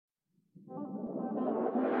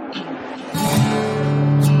Welcome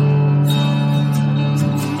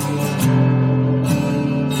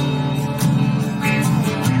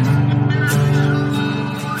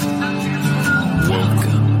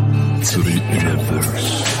to the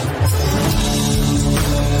universe.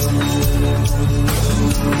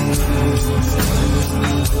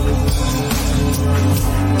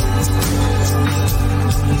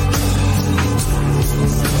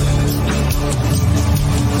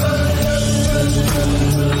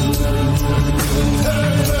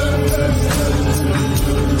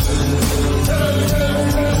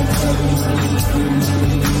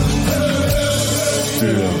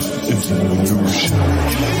 Fear is an illusion.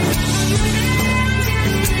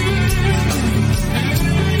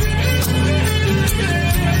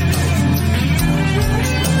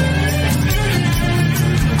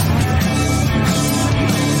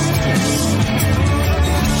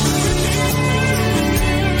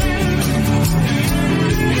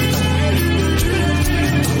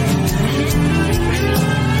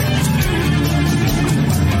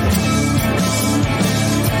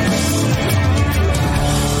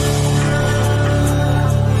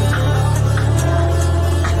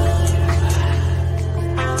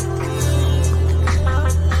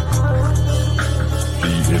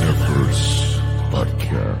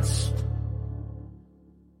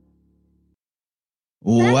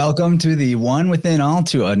 Welcome to the One Within All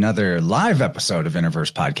to another live episode of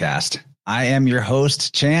Interverse Podcast. I am your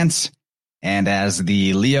host, Chance, and as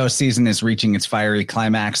the Leo season is reaching its fiery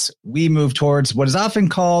climax, we move towards what is often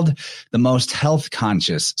called the most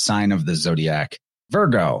health-conscious sign of the zodiac,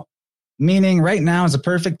 Virgo, meaning right now is a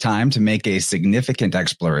perfect time to make a significant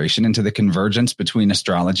exploration into the convergence between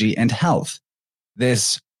astrology and health.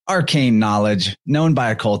 This arcane knowledge, known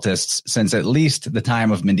by occultists since at least the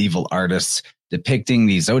time of medieval artists, depicting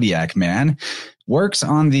the zodiac man, works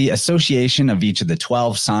on the association of each of the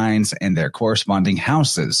 12 signs and their corresponding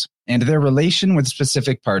houses, and their relation with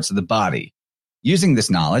specific parts of the body. Using this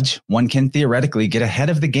knowledge, one can theoretically get ahead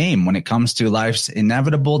of the game when it comes to life's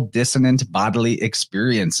inevitable dissonant bodily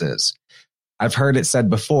experiences. I've heard it said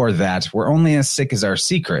before that we're only as sick as our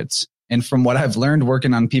secrets, and from what I've learned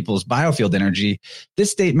working on people's biofield energy,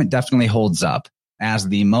 this statement definitely holds up, as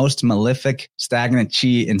the most malefic, stagnant chi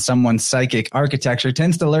in someone's psychic architecture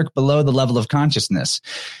tends to lurk below the level of consciousness,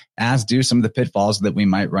 as do some of the pitfalls that we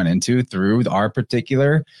might run into through our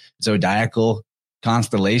particular zodiacal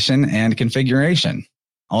constellation and configuration.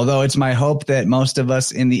 Although it's my hope that most of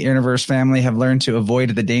us in the Universe family have learned to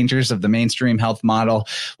avoid the dangers of the mainstream health model,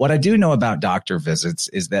 what I do know about doctor visits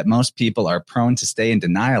is that most people are prone to stay in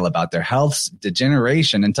denial about their health's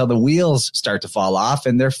degeneration until the wheels start to fall off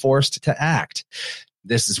and they're forced to act.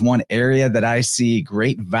 This is one area that I see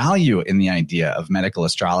great value in the idea of medical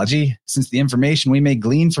astrology, since the information we may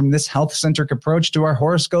glean from this health-centric approach to our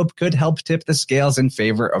horoscope could help tip the scales in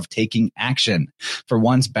favor of taking action for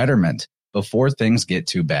one's betterment before things get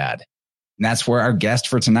too bad. And that's where our guest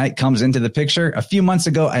for tonight comes into the picture. A few months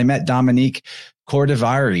ago, I met Dominique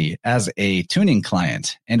Cordivari as a tuning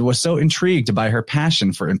client and was so intrigued by her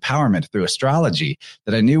passion for empowerment through astrology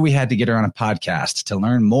that I knew we had to get her on a podcast to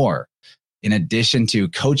learn more. In addition to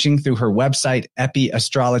coaching through her website,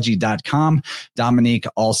 EpiAstrology.com, Dominique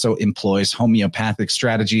also employs homeopathic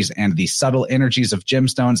strategies and the subtle energies of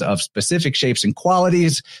gemstones of specific shapes and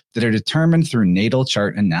qualities that are determined through natal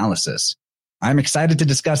chart analysis. I'm excited to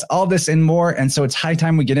discuss all this and more, and so it's high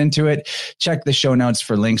time we get into it. Check the show notes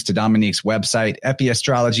for links to Dominique's website,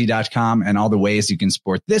 EpiAstrology.com, and all the ways you can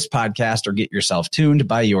support this podcast or get yourself tuned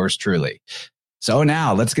by yours truly. So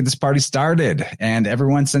now let's get this party started, and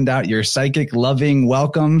everyone send out your psychic loving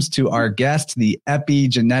welcomes to our guest, the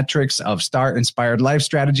epigenetrix of star-inspired life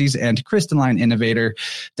strategies and crystalline innovator,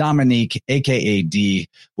 Dominique, aka D.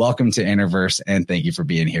 Welcome to Interverse, and thank you for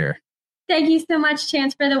being here. Thank you so much,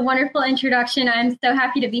 Chance, for the wonderful introduction. I'm so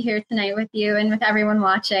happy to be here tonight with you and with everyone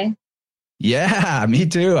watching. Yeah, me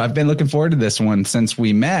too. I've been looking forward to this one since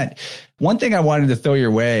we met. One thing I wanted to throw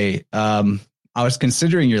your way, I was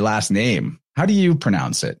considering your last name. How do you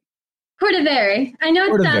pronounce it? Cordivari. I know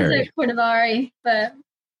it sounds like Cordivari, but...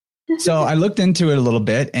 So I looked into it a little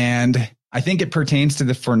bit, and I think it pertains to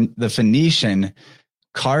the Phoenician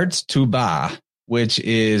cards tuba, which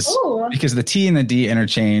is because the T and the D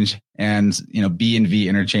interchange and, B and V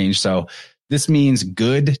interchange. So this means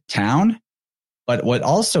good town. But what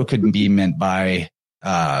also could be meant by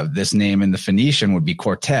this name in the Phoenician would be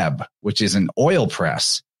corteb, which is an oil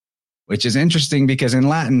press, which is interesting because in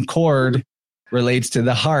Latin, cord relates to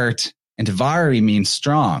the heart and vari means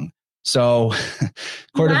strong. So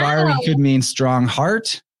Cordivari could mean strong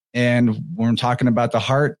heart. And when we're talking about the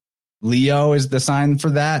heart, Leo is the sign for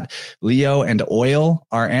that. Leo and oil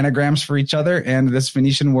are anagrams for each other. And this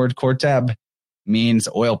Phoenician word korteb means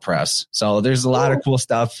oil press. So there's a lot of cool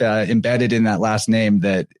stuff embedded in that last name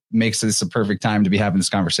that makes this a perfect time to be having this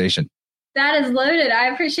conversation. That is loaded. I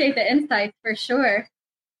appreciate the insights for sure.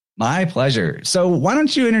 My pleasure. So why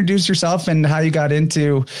don't you introduce yourself and how you got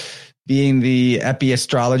into being the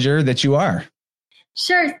EpiAstrologer that you are?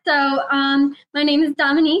 Sure. So my name is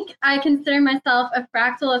Dominique. I consider myself a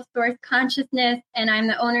fractal of source consciousness, and I'm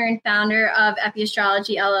the owner and founder of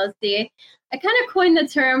EpiAstrology LLC. I kind of coined the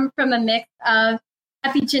term from a mix of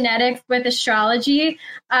epigenetics with astrology.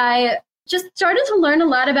 I just started to learn a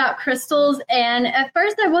lot about crystals, and at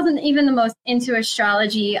first I wasn't even the most into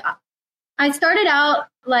astrology. I started out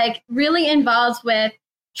like really involved with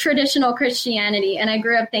traditional Christianity, and I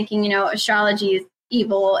grew up thinking, astrology is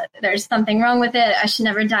evil. There's something wrong with it. I should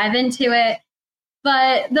never dive into it.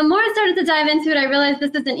 But the more I started to dive into it, I realized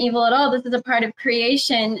this isn't evil at all. This is a part of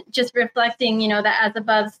creation, just reflecting, that as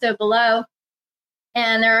above, so below.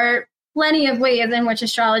 And there are plenty of ways in which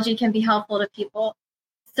astrology can be helpful to people.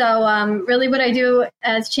 So really what I do,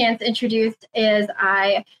 as Chance introduced, is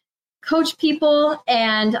I coach people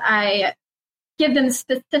and I give them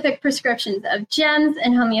specific prescriptions of gems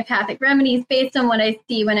and homeopathic remedies based on what I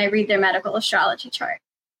see when I read their medical astrology chart.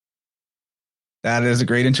 That is a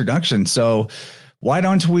great introduction. So why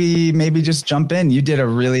don't we maybe just jump in? You did a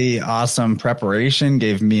really awesome preparation,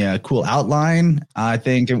 gave me a cool outline. I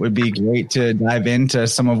think it would be great to dive into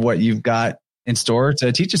some of what you've got in store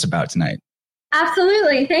to teach us about tonight.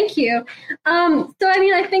 Absolutely. Thank you.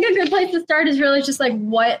 I think a good place to start is really just like,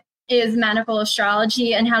 what is medical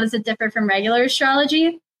astrology and how does it differ from regular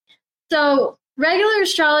astrology? So regular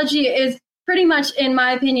astrology is pretty much, in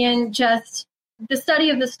my opinion, just the study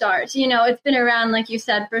of the stars. It's been around, like you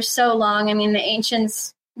said, for so long. I mean, the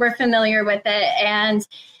ancients were familiar with it, and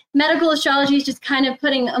medical astrology is just kind of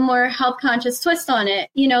putting a more health conscious twist on it.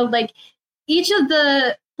 Like each of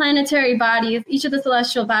the planetary bodies, each of the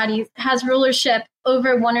celestial bodies has rulership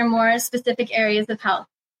over one or more specific areas of health.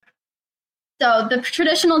 So the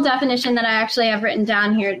traditional definition that I actually have written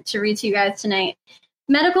down here to read to you guys tonight: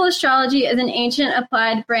 medical astrology is an ancient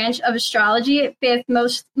applied branch of astrology based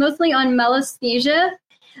mostly on melesthesia,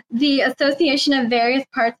 the association of various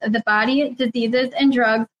parts of the body, diseases, and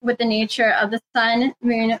drugs with the nature of the sun,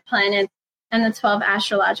 moon, planets, and the 12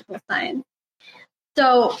 astrological signs.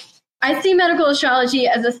 So I see medical astrology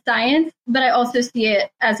as a science, but I also see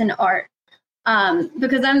it as an art.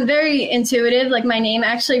 Because I'm very intuitive, like my name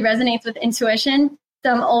actually resonates with intuition.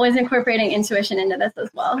 So I'm always incorporating intuition into this as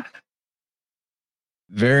well.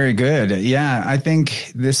 Very good. Yeah, I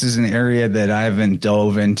think this is an area that I haven't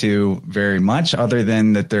dove into very much, other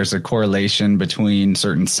than that there's a correlation between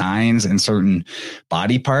certain signs and certain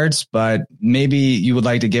body parts. But maybe you would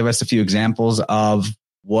like to give us a few examples of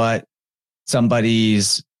what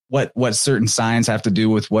certain signs have to do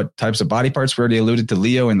with what types of body parts. We already alluded to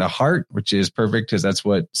Leo in the heart, which is perfect because that's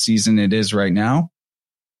what season it is right now.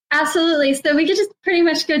 Absolutely. So we could just pretty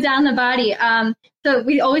much go down the body. So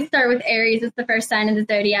we always start with Aries. It's the first sign of the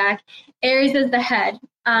zodiac. Aries is the head.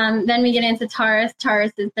 Then we get into Taurus.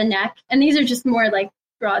 Taurus is the neck. And these are just more like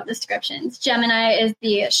broad descriptions. Gemini is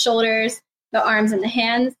the shoulders, the arms, and the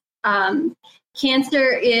hands.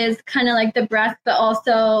 Cancer is kind of like the breast, but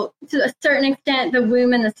also to a certain extent, the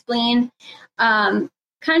womb and the spleen.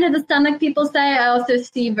 Kind of the stomach, people say. I also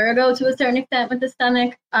see Virgo to a certain extent with the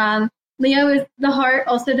stomach. Leo is the heart,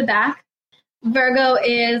 also the back. Virgo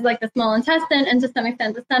is like the small intestine, and to some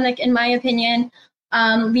extent the stomach, in my opinion.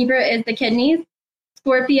 Libra is the kidneys.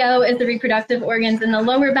 Scorpio is the reproductive organs in the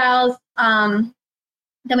lower bowels.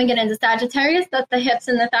 Then we get into Sagittarius, that's the hips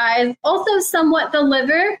and the thighs. Also somewhat the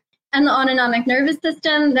liver and the autonomic nervous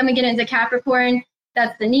system. Then we get into Capricorn,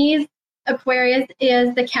 that's the knees. Aquarius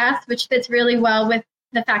is the calves, which fits really well with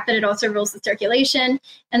the fact that it also rules the circulation.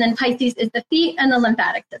 And then Pisces is the feet and the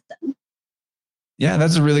lymphatic system. Yeah,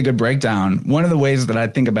 that's a really good breakdown. One of the ways that I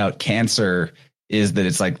think about Cancer is that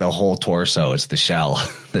it's like the whole torso. It's the shell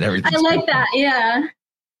that everything. I like that. Yeah.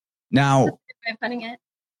 Now, that's a good way of putting it.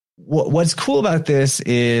 What's cool about this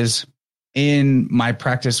is in my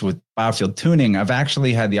practice with biofield tuning, I've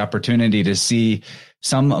actually had the opportunity to see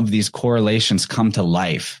some of these correlations come to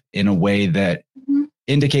life in a way that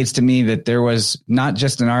indicates to me that there was not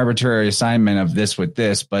just an arbitrary assignment of this with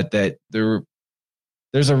this, but that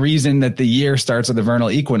there's a reason that the year starts with the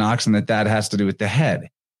vernal equinox and that has to do with the head.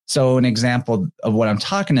 So an example of what I'm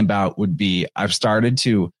talking about would be I've started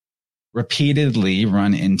to repeatedly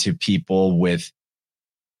run into people with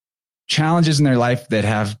challenges in their life that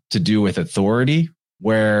have to do with authority,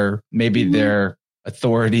 where maybe they're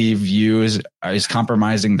authority view is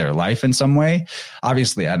compromising their life in some way.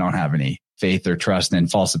 Obviously, I don't have any faith or trust in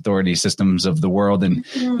false authority systems of the world, and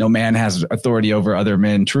no man has authority over other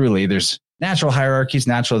men. Truly, there's natural hierarchies,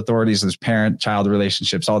 natural authorities, there's parent-child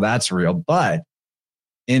relationships, all that's real. But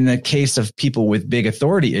in the case of people with big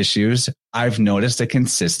authority issues, I've noticed a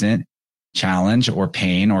consistent challenge or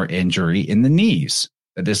pain or injury in the knees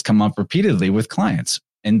that has come up repeatedly with clients.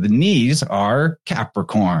 And the knees are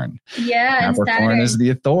Capricorn. Yeah. Capricorn is the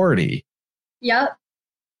authority. Yep.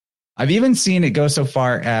 I've even seen it go so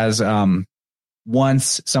far as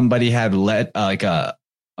once somebody had a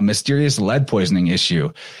mysterious lead poisoning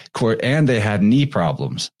issue, and they had knee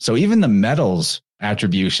problems. So even the metals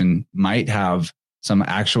attribution might have some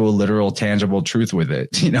actual literal tangible truth with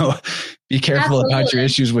it. Be careful about your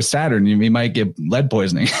issues with Saturn. You might get lead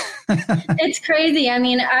poisoning. It's crazy. I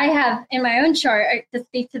mean, I have in my own chart, to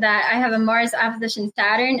speak to that, I have a Mars opposition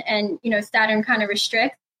Saturn, and, Saturn kind of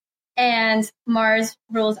restricts, and Mars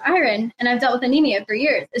rules iron. And I've dealt with anemia for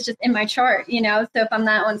years. It's just in my chart, so if I'm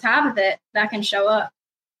not on top of it, that can show up.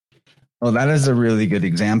 Well, that is a really good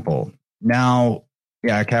example. Now,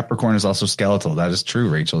 yeah, Capricorn is also skeletal. That is true,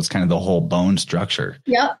 Rachel. It's kind of the whole bone structure.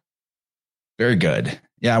 Yep. Very good.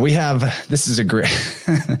 Yeah, this is a great,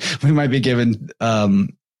 we might be given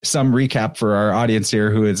some recap for our audience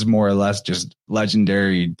here who is more or less just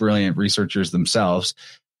legendary, brilliant researchers themselves.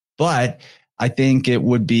 But I think it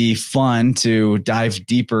would be fun to dive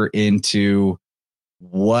deeper into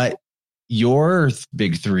what your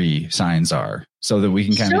big three signs are so that we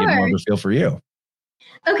can kind of get more of a feel for you.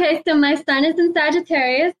 Okay, so my sun is in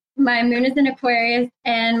Sagittarius, my moon is in Aquarius,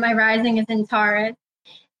 and my rising is in Taurus.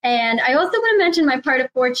 And I also want to mention my part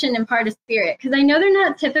of fortune and part of spirit, because I know they're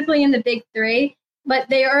not typically in the big three, but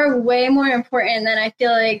they are way more important than I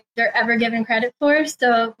feel like they're ever given credit for.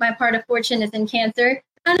 So my part of fortune is in Cancer,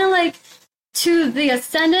 kind of like to the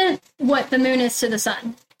ascendant what the moon is to the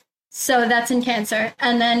sun. So that's in Cancer.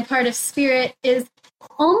 And then part of spirit is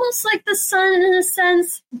almost like the sun in a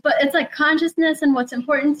sense, but it's like consciousness and what's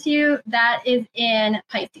important to you. That is in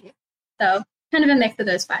Pisces. So kind of a mix of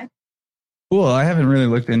those five. Cool. I haven't really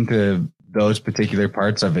looked into those particular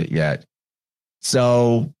parts of it yet.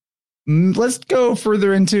 So let's go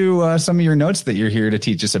further into some of your notes that you're here to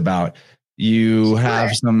teach us about. You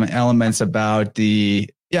have some elements about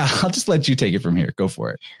I'll just let you take it from here. Go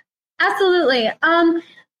for it. Absolutely.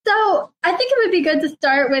 So I think it would be good to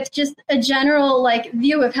start with just a general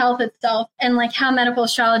view of health itself and how medical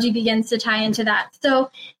astrology begins to tie into that. So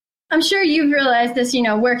I'm sure you've realized this,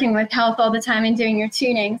 working with health all the time and doing your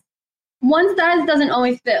tunings. One size doesn't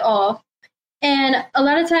always fit all. And a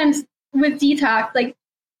lot of times with detox,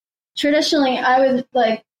 traditionally I was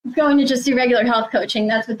going to just do regular health coaching.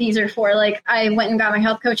 That's what these are for. I went and got my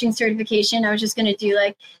health coaching certification. I was just going to do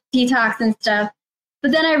detox and stuff.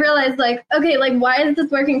 But then I realized okay, why is this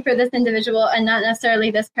working for this individual and not necessarily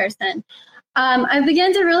this person? I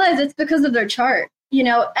began to realize it's because of their chart.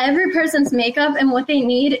 Every person's makeup and what they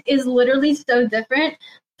need is literally so different.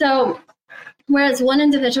 So whereas one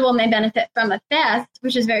individual may benefit from a fast,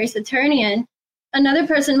 which is very Saturnian, another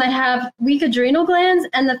person might have weak adrenal glands,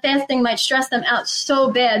 and the fasting might stress them out so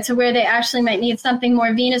bad to where they actually might need something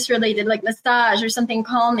more Venus related, like massage or something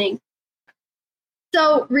calming.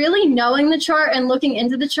 So really knowing the chart and looking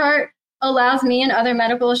into the chart allows me and other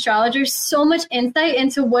medical astrologers so much insight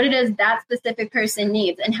into what it is that specific person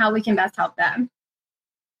needs and how we can best help them.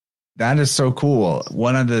 That is so cool.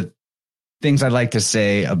 One of the things I'd like to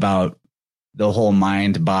say about the whole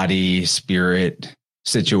mind, body, spirit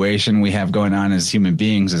situation we have going on as human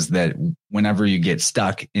beings is that whenever you get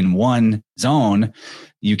stuck in one zone,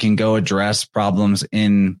 you can go address problems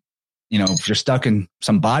if you're stuck in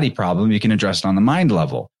some body problem, you can address it on the mind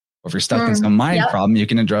level. Or if you're stuck in some mind problem, you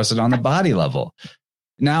can address it on the body level.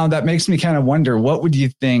 Now that makes me kind of wonder, what would you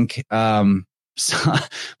think? What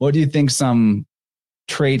do you think some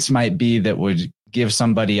traits might be that would give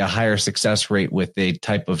somebody a higher success rate with a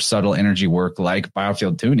type of subtle energy work like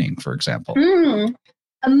biofield tuning, for example?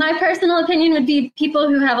 My personal opinion would be people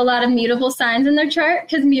who have a lot of mutable signs in their chart,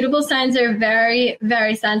 because mutable signs are very,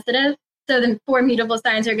 very sensitive. So the 4 mutable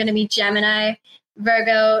signs are going to be Gemini,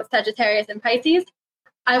 Virgo, Sagittarius, and Pisces.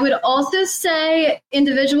 I would also say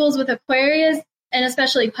individuals with Aquarius and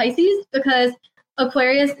especially Pisces, because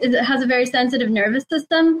Aquarius has a very sensitive nervous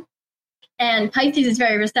system, and Pisces is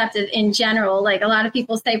very receptive in general. A lot of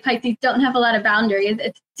people say Pisces don't have a lot of boundaries.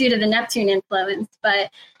 It's due to the Neptune influence.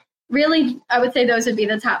 But really, I would say those would be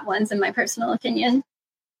the top ones in my personal opinion.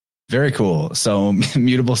 Very cool. So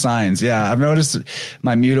mutable signs. Yeah. I've noticed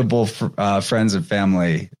my mutable friends and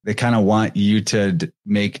family, they kind of want you to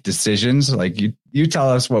make decisions. Like you tell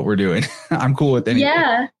us what we're doing. I'm cool with anything.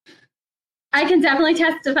 Yeah. I can definitely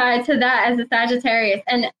testify to that as a Sagittarius.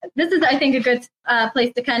 And this is, I think, a good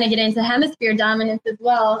place to kind of get into hemisphere dominance as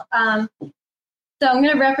well. So I'm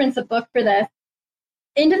going to reference a book for this.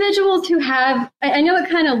 Individuals who have, I know it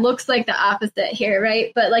kind of looks like the opposite here,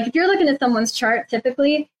 right? But like if you're looking at someone's chart,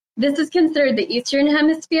 typically, this is considered the Eastern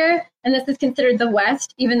Hemisphere, and this is considered the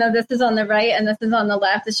West, even though this is on the right and this is on the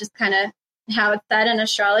left. It's just kind of how it's said in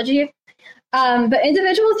astrology. But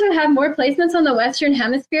individuals who have more placements on the Western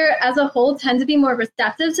Hemisphere as a whole tend to be more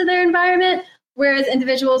receptive to their environment, whereas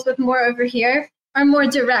individuals with more over here are more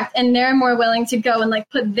direct and they're more willing to go and like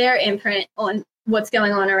put their imprint on what's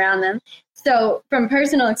going on around them. So from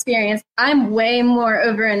personal experience, I'm way more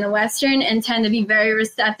over in the Western and tend to be very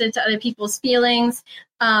receptive to other people's feelings,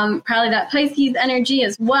 probably that Pisces energy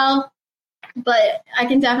as well. But I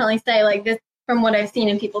can definitely say like this, from what I've seen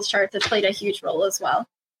in people's charts, has played a huge role as well.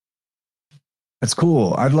 That's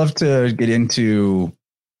cool. I'd love to get into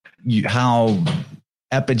how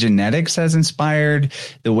epigenetics has inspired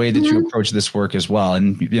the way that you approach this work as well.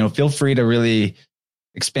 And, feel free to really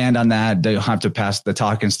expand on that. Don't have to pass the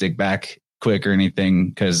talking stick back quick or anything,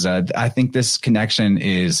 because I think this connection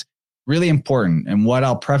is really important. And what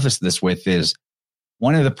I'll preface this with is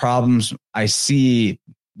one of the problems I see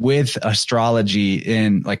with astrology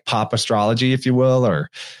in like pop astrology, if you will, or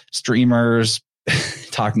streamers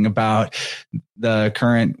talking about the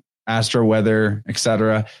current astro weather,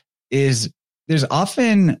 etc., is there's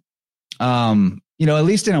often, at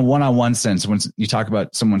least in a one-on-one sense, when you talk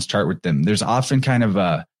about someone's chart with them, there's often kind of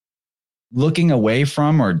a looking away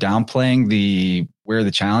from or downplaying where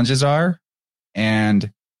the challenges are and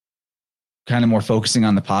kind of more focusing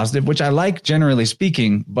on the positive, which I like generally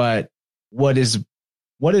speaking, but what is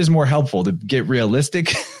more helpful, to get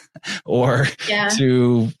realistic or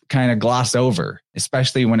to kind of gloss over,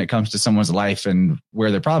 especially when it comes to someone's life and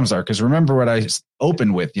where their problems are? Because remember what I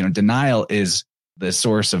opened with, denial is the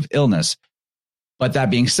source of illness. But that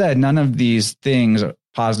being said, none of these things,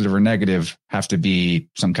 positive or negative, have to be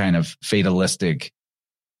some kind of fatalistic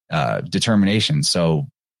determination. So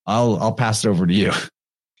I'll pass it over to you.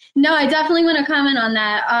 No, I definitely want to comment on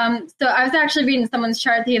that. So I was actually reading someone's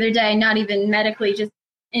chart the other day, not even medically, just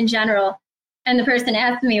in general. And the person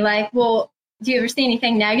asked me like, well, do you ever see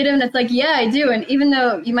anything negative? And it's like, yeah, I do. And even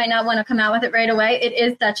though you might not want to come out with it right away, it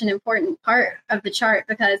is such an important part of the chart,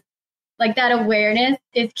 because like that awareness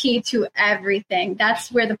is key to everything.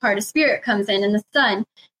 That's where the part of spirit comes in the sun,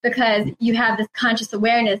 because you have this conscious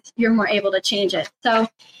awareness, you're more able to change it. So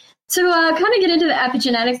to kind of get into the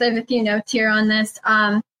epigenetics, I have a few notes here on this.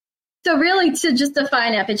 So really, to just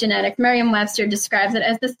define epigenetics, Merriam-Webster describes it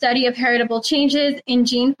as the study of heritable changes in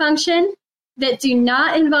gene function that do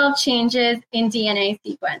not involve changes in DNA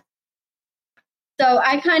sequence. So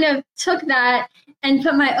I kind of took that and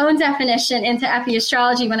put my own definition into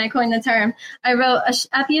EpiAstrology when I coined the term. I wrote,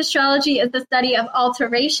 EpiAstrology is the study of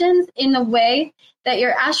alterations in the way that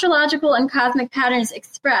your astrological and cosmic patterns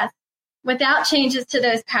express without changes to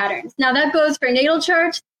those patterns. Now that goes for natal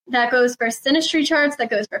charts, that goes for synastry charts, that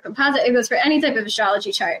goes for composite, it goes for any type of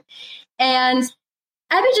astrology chart. And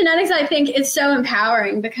epigenetics, I think, is so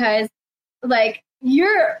empowering, because like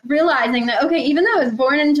you're realizing that, okay, even though I was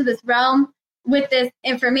born into this realm with this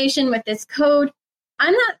information, with this code,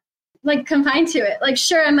 I'm not like confined to it. Like,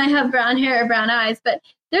 sure, I might have brown hair or brown eyes, but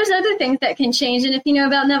there's other things that can change. And if you know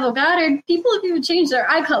about Neville Goddard, people have changed their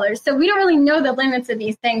eye colors. So we don't really know the limits of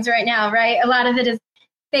these things right now, right? A lot of it is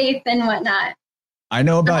faith and whatnot. I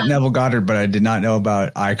know about Neville Goddard, but I did not know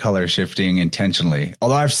about eye color shifting intentionally.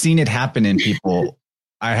 Although I've seen it happen in people.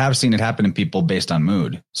 I have seen it happen in people based on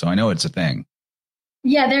mood. So I know it's a thing.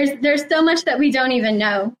 Yeah, there's so much that we don't even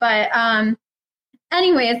know. But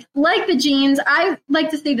anyways, like the genes, I like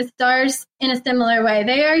to see the stars in a similar way.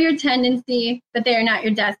 They are your tendency, but they are not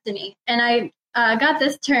your destiny. And I got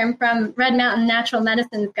this term from Red Mountain Natural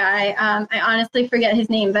Medicines guy. I honestly forget his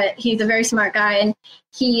name, but he's a very smart guy, and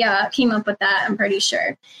he came up with that, I'm pretty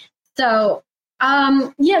sure. So,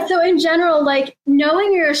 so in general, like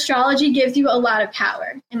knowing your astrology gives you a lot of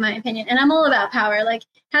power, in my opinion. And I'm all about power, like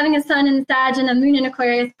having a sun in Sag and a moon in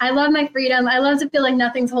Aquarius. I love my freedom. I love to feel like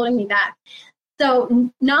nothing's holding me back.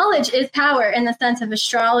 So knowledge is power in the sense of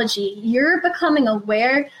astrology. You're becoming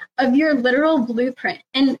aware of your literal blueprint.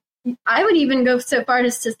 And I would even go so far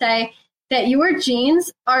as to say that your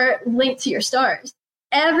genes are linked to your stars.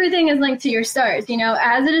 Everything is linked to your stars.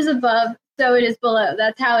 As it is above, so it is below.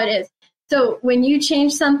 That's how it is. So when you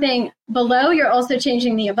change something below, you're also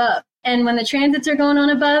changing the above. And when the transits are going on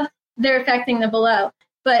above, they're affecting the below.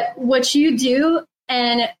 But what you do,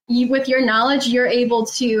 and you, with your knowledge, you're able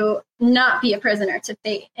to not be a prisoner to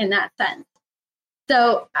fate in that sense.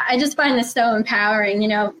 So I just find this so empowering. You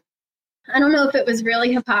know, I don't know if it was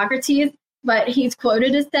really Hippocrates, but he's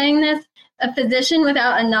quoted as saying this: a physician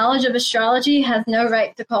without a knowledge of astrology has no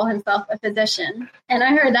right to call himself a physician. And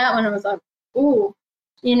I heard that one and was like, ooh,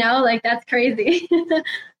 you know, like that's crazy.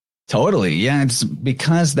 Totally. Yeah. It's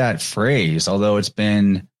because that phrase, although it's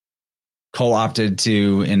been co-opted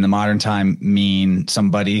to in the modern time mean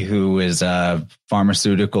somebody who is a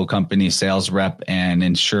pharmaceutical company sales rep and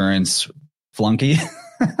insurance flunky.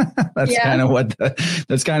 That's kind of what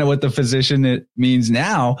the physician it means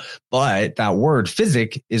now. But that word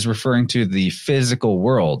physic is referring to the physical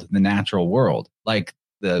world, the natural world, like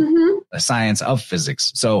the science of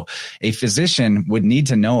physics. So a physician would need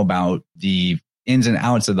to know about the ins and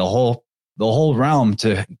outs of the whole realm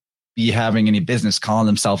to be having any business calling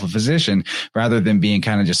themselves a physician, rather than being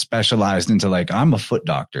kind of just specialized into like, I'm a foot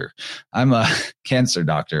doctor, I'm a cancer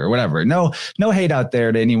doctor or whatever. No hate out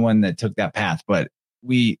there to anyone that took that path, but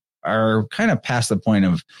we are kind of past the point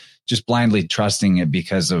of just blindly trusting it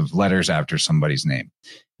because of letters after somebody's name.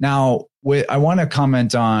 Now, I want to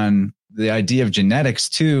comment on the idea of genetics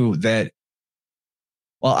too, that,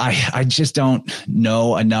 well, I just don't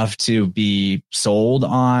know enough to be sold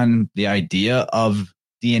on the idea of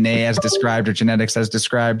DNA as described or genetics as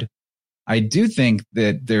described. I do think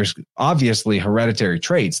that there's obviously hereditary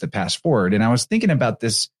traits that pass forward. And I was thinking about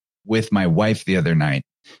this with my wife the other night,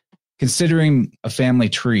 considering a family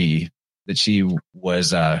tree that she was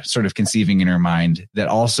sort of conceiving in her mind that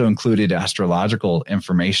also included astrological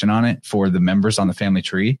information on it for the members on the family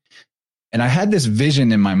tree. And I had this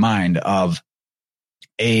vision in my mind of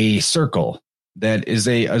a circle that is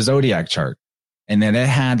a zodiac chart, and then it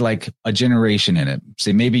had like a generation in it.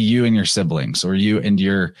 Say maybe you and your siblings, or you and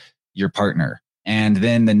your partner. And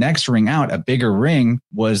then the next ring out, a bigger ring,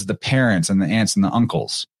 was the parents and the aunts and the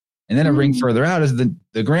uncles. And then a ring further out is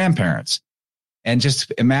the grandparents. And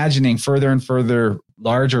just imagining further and further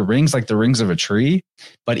larger rings, like the rings of a tree.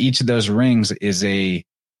 But each of those rings is a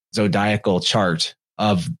zodiacal chart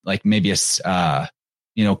of like maybe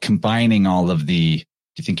combining all of the, do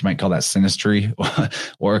you think you might call that synastry?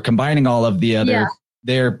 Or combining all of the other,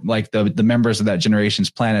 they're like the members of that generation's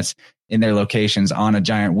planets in their locations on a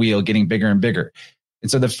giant wheel, getting bigger and bigger. And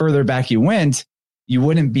so the further back you went, you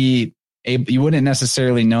wouldn't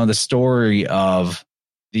necessarily know the story of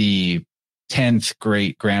the 10th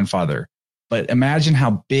great grandfather. But imagine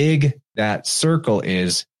how big that circle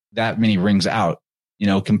is, that many rings out,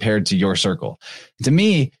 compared to your circle. To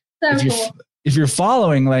me, if you're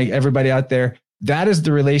following like everybody out there, that is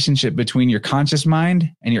the relationship between your conscious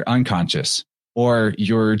mind and your unconscious, or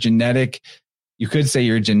your genetic, you could say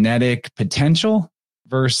your genetic potential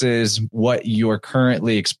versus what you're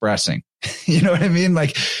currently expressing. You know what I mean?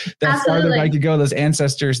 Like that farther back you go, those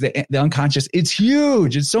ancestors, the unconscious, it's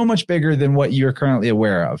huge. It's so much bigger than what you're currently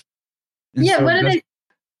aware of. And so what are they?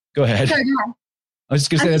 Go ahead. Sorry, go ahead. I was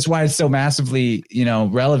just gonna say that's why it's so massively,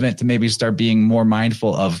 relevant to maybe start being more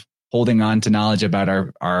mindful of holding on to knowledge about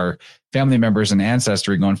our family members and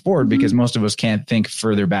ancestry going forward, because most of us can't think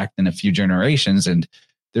further back than a few generations. And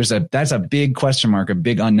that's a big question mark, a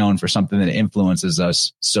big unknown for something that influences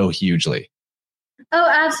us so hugely. Oh,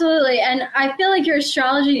 absolutely. And I feel like your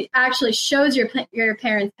astrology actually shows your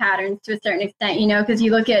parents' patterns to a certain extent, because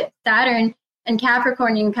you look at Saturn and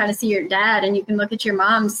Capricorn, you can kind of see your dad, and you can look at your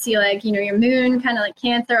mom, see like, your moon, kind of like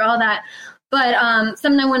Cancer, all that. But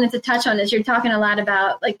something I wanted to touch on is you're talking a lot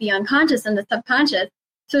about like the unconscious and the subconscious.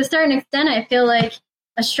 To a certain extent, I feel like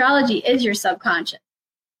astrology is your subconscious.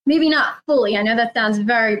 Maybe not fully. I know that sounds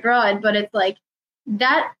very broad, but it's like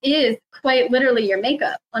that is quite literally your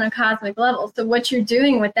makeup on a cosmic level. So what you're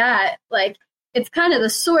doing with that, like it's kind of the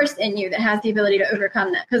source in you that has the ability to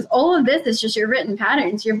overcome that, because all of this is just your written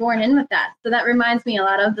patterns. You're born in with that. So that reminds me a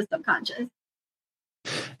lot of the subconscious.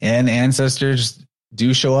 And ancestors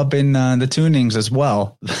do show up in the tunings as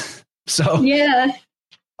well. So yeah,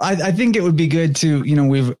 I think it would be good to,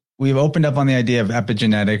 we've opened up on the idea of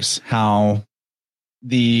epigenetics, how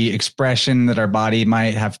the expression that our body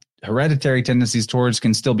might have hereditary tendencies towards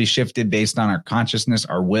can still be shifted based on our consciousness,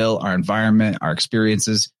 our will, our environment, our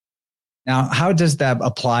experiences. Now, how does that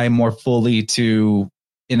apply more fully to,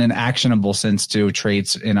 in an actionable sense, to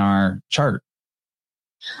traits in our chart?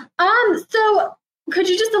 So could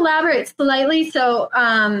you just elaborate slightly? So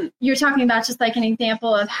you're talking about just like an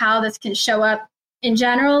example of how this can show up in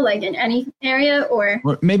general, like in any area, or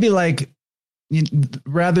maybe like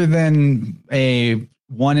rather than a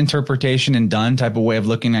one interpretation and done type of way of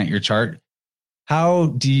looking at your chart, how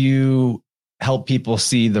do you help people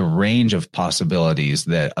see the range of possibilities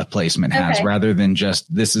that a placement has rather than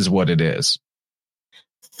just this is what it is?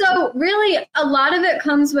 So really, a lot of it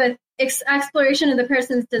comes with exploration of the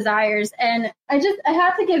person's desires. And I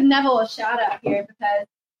have to give Neville a shout out here because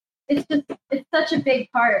it's such a big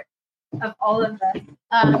part of all of this.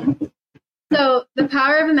 So The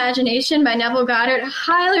Power of Imagination by Neville Goddard,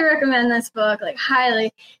 highly recommend this book, like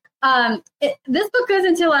highly. This book goes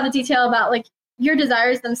into a lot of detail about like your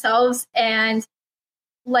desires themselves and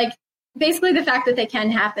like basically the fact that they can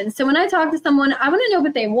happen. So when I talk to someone, I want to know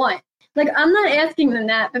what they want. Like, I'm not asking them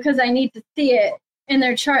that because I need to see it in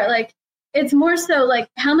their chart. Like, it's more so like,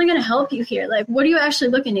 how am I going to help you here? Like, what are you actually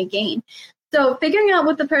looking to gain? So figuring out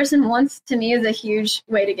what the person wants to me is a huge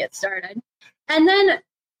way to get started. And then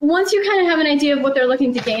once you kind of have an idea of what they're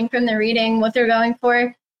looking to gain from the reading, what they're going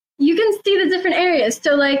for, you can see the different areas.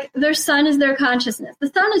 So like their sun is their consciousness. The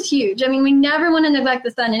sun is huge. I mean, we never want to neglect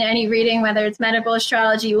the sun in any reading, whether it's medical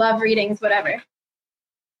astrology, love readings, whatever.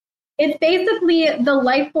 It's basically the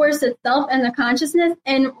life force itself and the consciousness.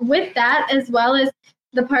 And with that, as well as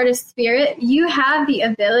the part of spirit, you have the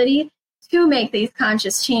ability to make these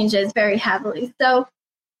conscious changes very heavily. So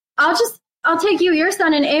I'll take your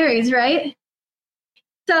sun in Aries, right?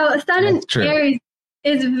 So sun in Aries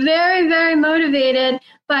is very, very motivated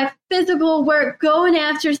by physical work, going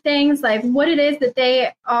after things like what it is that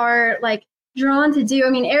they are like drawn to do. I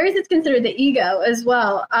mean, Aries is considered the ego as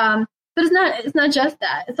well. But it's not just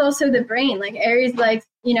that. It's also the brain. Like Aries likes,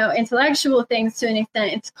 intellectual things to an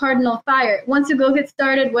extent. It's cardinal fire. Once a goal gets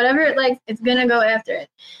started, whatever it likes, it's going to go after it.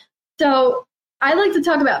 So I like to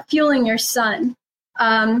talk about fueling your sun.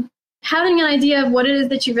 Having an idea of what it is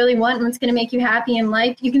that you really want and what's going to make you happy in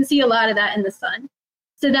life. You can see a lot of that in the sun.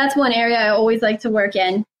 So that's one area I always like to work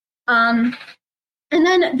in. And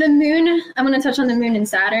then the moon, I want to touch on the moon and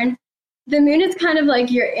Saturn. The moon is kind of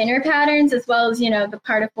like your inner patterns as well as, the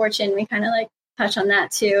part of fortune. We kind of like touch on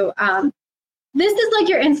that too. This is like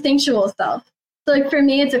your instinctual self. So like for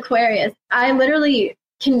me, it's Aquarius. I literally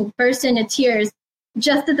can burst into tears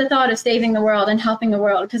just at the thought of saving the world and helping the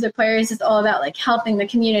world, because Aquarius is all about like helping the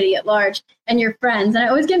community at large and your friends. And I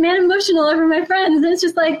always get mad emotional over my friends. And it's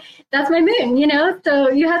just like, that's my moon, So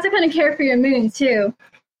you have to kind of care for your moon too.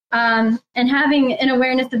 And having an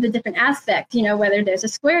awareness of the different aspects, whether there's a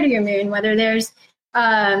square to your moon, whether there's,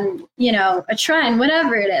 a trend,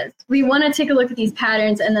 whatever it is. We want to take a look at these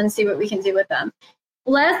patterns and then see what we can do with them.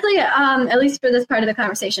 Lastly, at least for this part of the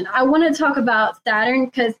conversation, I want to talk about Saturn,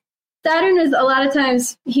 because Saturn is a lot of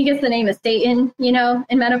times, he gets the name of Satan, in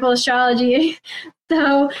medical astrology.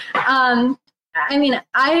 So, I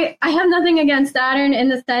have nothing against Saturn in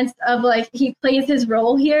the sense of like, he plays his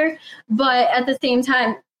role here, but at the same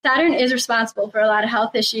time, Saturn is responsible for a lot of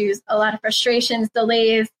health issues, a lot of frustrations,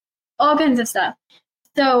 delays, all kinds of stuff.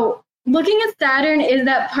 So looking at Saturn is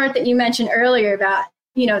that part that you mentioned earlier about,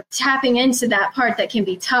 tapping into that part that can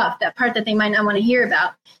be tough, that part that they might not want to hear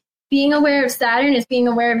about. Being aware of Saturn is being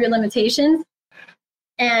aware of your limitations,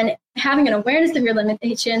 and having an awareness of your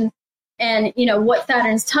limitations and, what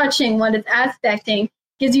Saturn's touching, what it's aspecting,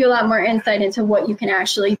 gives you a lot more insight into what you can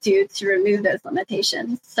actually do to remove those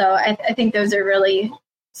limitations. So I think those are really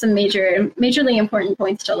some majorly important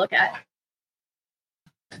points to look at.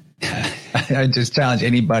 I just challenge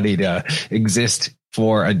anybody to exist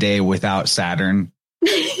for a day without Saturn.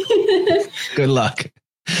 Good luck.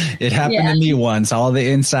 It happened to me once. All the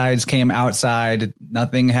insides came outside.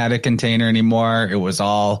 Nothing had a container anymore. It was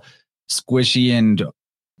all squishy and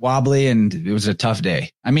wobbly, and it was a tough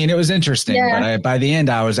day. I mean, it was interesting, but by the end,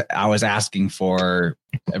 I was asking for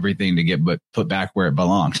everything to get put back where it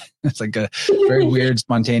belonged. It's like a very weird,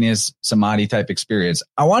 spontaneous samadhi type experience.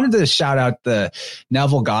 I wanted to shout out the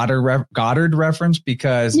Neville Goddard reference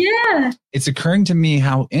because it's occurring to me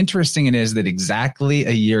how interesting it is that exactly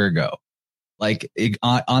a year ago,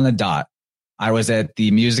 on the dot, I was at the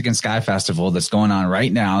Music and Sky Festival that's going on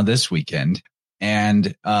right now this weekend,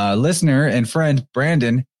 and a listener and friend,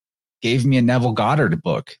 Brandon, gave me a Neville Goddard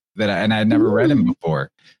book and I had never read him before.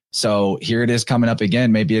 So here it is coming up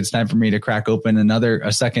again. Maybe it's time for me to crack open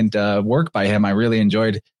a second work by him. I really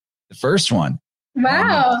enjoyed the first one.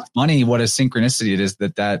 Wow. It's funny what a synchronicity it is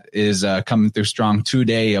that is coming through strong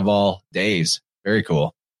today of all days. Very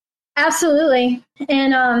cool. Absolutely.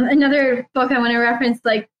 And another book I want to reference,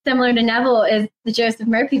 like similar to Neville, is the Joseph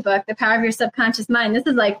Murphy book, The Power of Your Subconscious Mind. This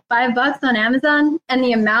is like $5 on Amazon, and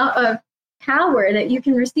the amount of power that you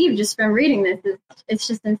can receive just from reading this it's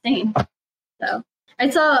just insane. So I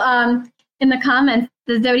saw in the comments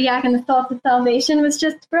the Zodiac and the Salt of Salvation was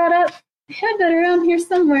just brought up. I have that around here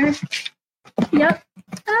somewhere. Yep.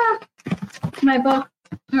 My books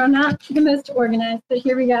are not the most organized, but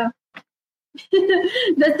here we go.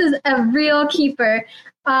 This is a real keeper.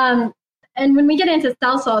 And when we get into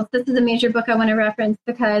cell salts, this is a major book I want to reference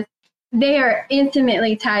because they are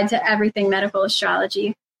intimately tied to everything medical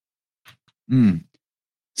astrology.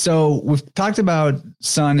 So we've talked about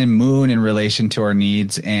sun and moon in relation to our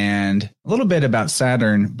needs and a little bit about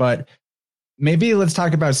Saturn, but maybe let's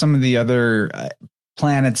talk about some of the other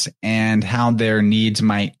planets and how their needs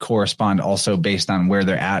might correspond also based on where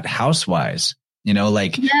they're at house-wise.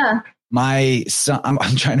 My son,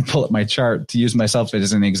 I'm trying to pull up my chart to use myself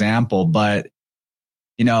as an example, but,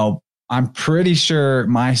 I'm pretty sure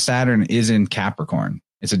my Saturn is in Capricorn.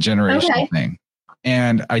 It's a generational thing.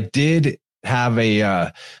 And I did have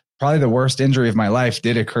probably the worst injury of my life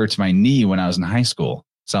did occur to my knee when I was in high school.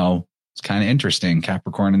 So it's kind of interesting.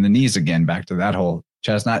 Capricorn in the knees again, back to that whole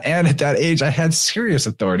chestnut. And at that age, I had serious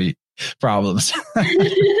authority problems.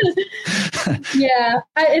 Yeah,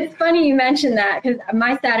 it's funny you mentioned that because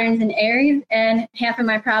my Saturn's in Aries and half of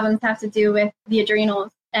my problems have to do with the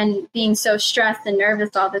adrenals and being so stressed and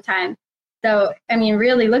nervous all the time. So,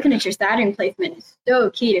 really looking at your Saturn placement is so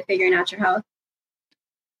key to figuring out your health.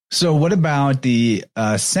 So what about the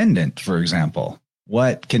ascendant, for example?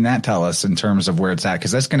 What can that tell us in terms of where it's at?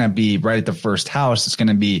 Because that's going to be right at the first house. It's going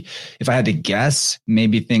to be, if I had to guess,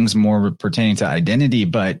 maybe things more pertaining to identity.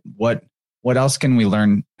 But what else can we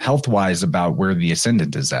learn health-wise about where the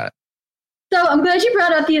ascendant is at? So I'm glad you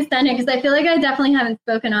brought up the ascendant because I feel like I definitely haven't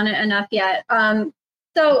spoken on it enough yet.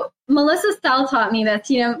 So Melissa Stell taught me this.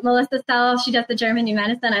 Melissa Stell, she does the German New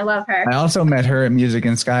Medicine. I love her. I also met her at Music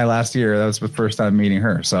in Sky last year. That was the first time meeting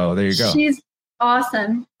her. So there you go. She's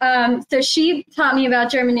awesome. So she taught me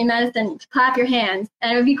about German New Medicine. Clap your hands.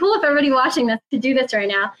 And it would be cool if everybody watching this could do this right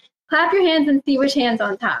now. Clap your hands and see which hand's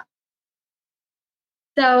on top.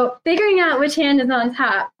 So figuring out which hand is on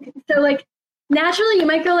top. So naturally you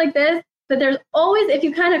might go like this, but there's always, if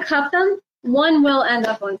you kind of cup them, one will end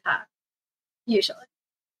up on top. Usually.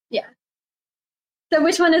 Yeah. So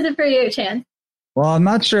which one is it for you, Chan? Well, I'm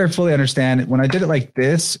not sure I fully understand. When I did it like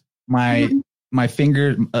this, my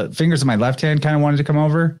fingers of my left hand kind of wanted to come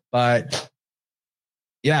over. But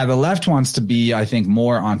yeah, the left wants to be, I think,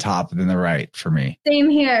 more on top than the right for me. Same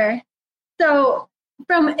here. So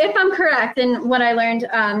if I'm correct in what I learned,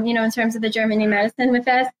 in terms of the German New Medicine with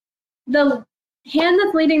this, the hand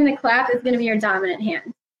that's leading the clap is going to be your dominant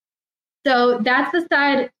hand. So that's the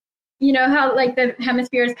side. You know how the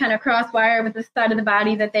hemispheres kind of cross-wire with the side of the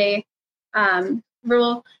body that they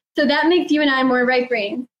rule. So that makes you and I more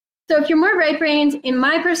right-brained. So if you're more right-brained, in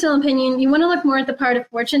my personal opinion, you want to look more at the part of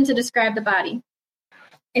fortune to describe the body.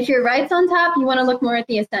 If your right's on top, you want to look more at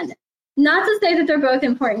the ascendant. Not to say that they're both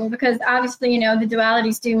important because obviously, the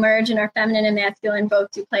dualities do merge and our feminine and masculine both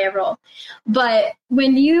do play a role. But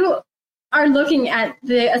when you are looking at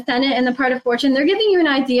the ascendant and the part of fortune, they're giving you an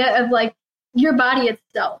idea of your body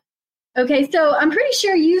itself. Okay, so I'm pretty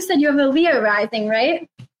sure you said you have a Leo rising, right?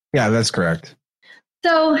 Yeah, that's correct.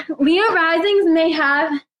 So Leo risings may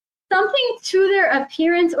have something to their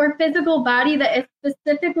appearance or physical body that is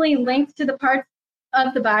specifically linked to the parts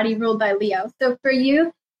of the body ruled by Leo. So for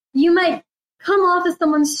you, you might come off as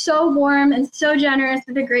someone so warm and so generous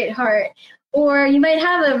with a great heart, or you might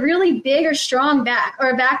have a really big or strong back or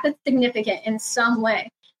a back that's significant in some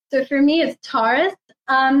way. So for me, it's Taurus.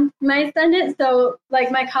 My ascendant, so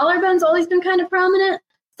my collarbone's always been kind of prominent.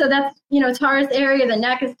 So that's, Taurus area, the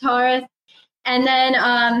neck is Taurus. And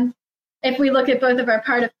then if we look at both of our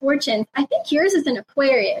part of fortunes, I think yours is in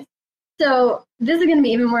Aquarius. So this is going to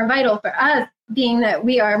be even more vital for us, being that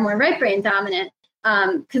we are more right brain dominant.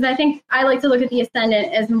 Because I think I like to look at the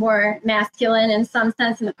ascendant as more masculine in some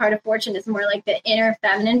sense, and the part of fortune is more like the inner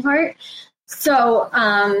feminine part. So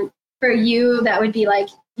for you, that would be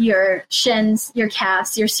your shins, your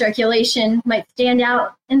calves, your circulation might stand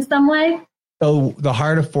out in some way. So the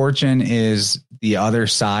heart of fortune is the other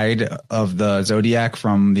side of the zodiac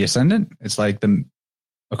from the ascendant? It's the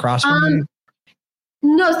across from it?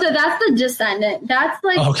 No, so that's the descendant. That's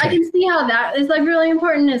okay. I can see how that is really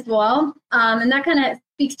important as well. And that kind of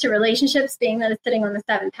speaks to relationships, being that it's sitting on the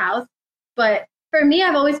 7th house. But for me,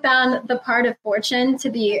 I've always found the part of fortune to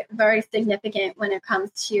be very significant when it comes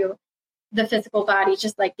to the physical body,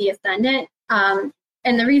 just like the ascendant. And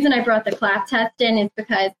the reason I brought the clap test in is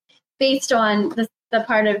because based on the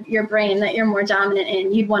part of your brain that you're more dominant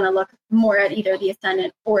in, you'd want to look more at either the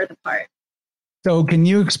ascendant or the part. So can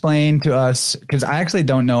you explain to us, because I actually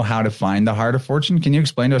don't know how to find the heart of fortune. Can you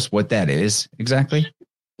explain to us what that is exactly?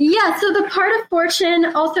 Yeah, so the part of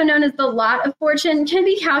fortune, also known as the lot of fortune, can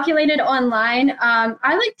be calculated online.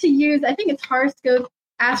 I like to use, I think it's Horoscope,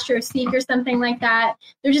 AstroSeek or something like that.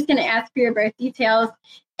 They're just going to ask for your birth details.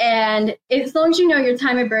 And as long as you know your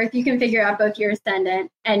time of birth, you can figure out both your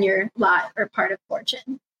ascendant and your lot or part of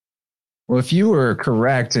fortune. Well, if you were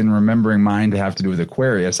correct in remembering mine to have to do with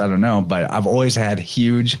Aquarius, I don't know, but I've always had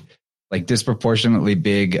huge, like disproportionately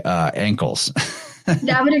big ankles.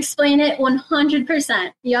 That would explain it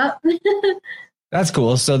 100%. Yep. That's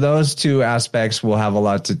cool. So those two aspects will have a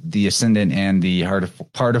lot to the ascendant and the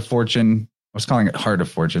part of fortune. I was calling it heart of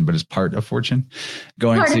fortune, but it's part of fortune.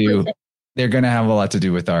 They're going to have a lot to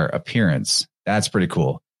do with our appearance. That's pretty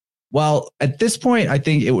cool. Well, at this point, I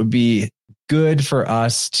think it would be good for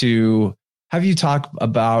us to have you talk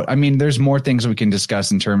about, I mean, there's more things we can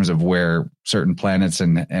discuss in terms of where certain planets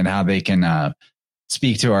and how they can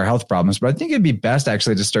speak to our health problems. But I think it'd be best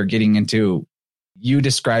actually to start getting into you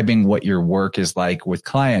describing what your work is like with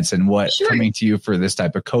clients and what coming to you for this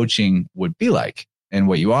type of coaching would be like and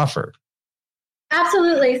what you offer.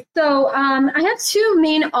 Absolutely. So I have two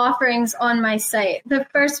main offerings on my site. The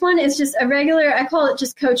first one is just a regular, I call it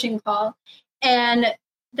just coaching call. And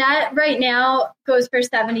that right now goes for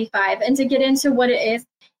 $75. And to get into what it is,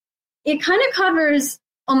 it kind of covers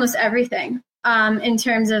almost everything in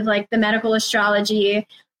terms of like the medical astrology,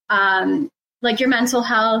 like your mental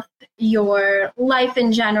health, your life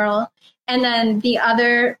in general. And then the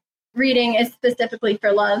other reading is specifically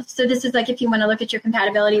for love. So this is like if you want to look at your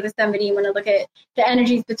compatibility with somebody, you want to look at the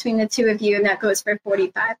energies between the two of you, and that goes for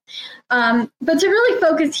 $45. But to really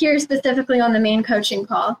focus here specifically on the main coaching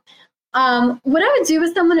call, what I would do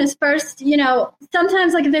with someone is first,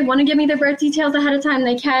 sometimes like if they want to give me their birth details ahead of time,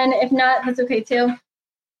 they can. If not, that's okay too.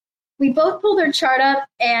 We both pull their chart up,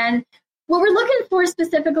 and what we're looking for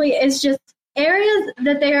specifically is just areas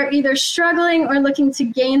that they are either struggling or looking to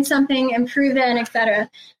gain something, improve in, etc.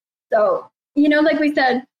 So, like we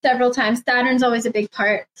said several times, Saturn's always a big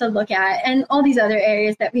part to look at, and all these other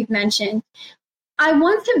areas that we've mentioned.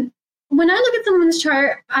 When I look at someone's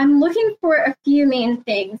chart, I'm looking for a few main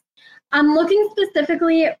things. I'm looking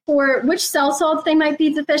specifically for which cell salts they might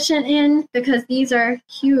be deficient in, because these are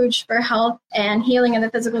huge for health and healing of the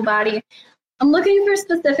physical body. I'm looking for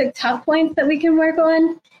specific tough points that we can work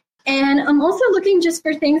on. And I'm also looking just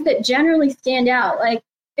for things that generally stand out. Like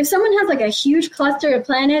if someone has like a huge cluster of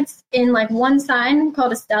planets in like one sign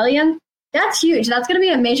called a stellium, that's huge. That's going to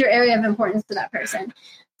be a major area of importance to that person.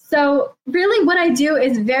 So really what I do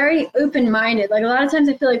is very open-minded. Like a lot of times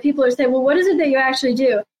I feel like people are saying, well, what is it that you actually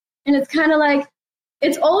do? And it's kind of like,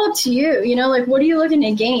 it's all up to you, like what are you looking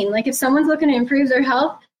to gain? Like if someone's looking to improve their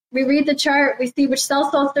health, we read the chart, we see which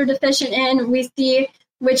cell salts they're deficient in, we see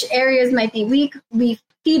which areas might be weak, we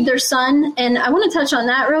feed their sun. And I want to touch on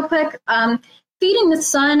that real quick. Feeding the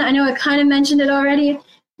sun, I know I kind of mentioned it already.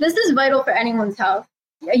 This is vital for anyone's health.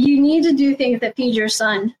 You need to do things that feed your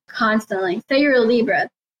sun constantly. Say you're a Libra.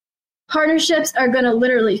 Partnerships are going to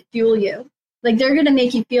literally fuel you. Like they're going to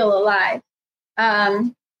make you feel alive.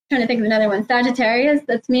 Trying to think of another one. Sagittarius,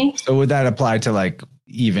 that's me. So would that apply to like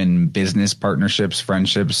even business partnerships,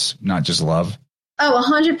 friendships, not just love? Oh,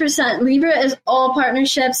 100%. Libra is all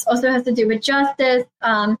partnerships. Also has to do with justice,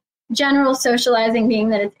 general socializing, being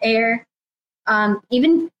that it's air.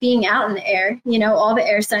 Even being out in the air, all the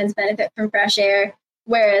air signs benefit from fresh air,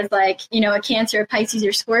 whereas like, a Cancer, Pisces,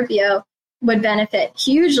 or Scorpio would benefit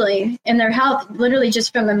hugely in their health, literally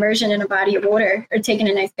just from immersion in a body of water or taking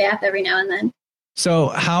a nice bath every now and then. So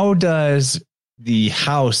how does the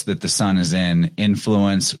house that the sun is in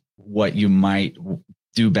influence what you might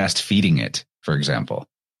do best feeding it, for example?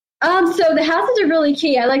 So the houses are really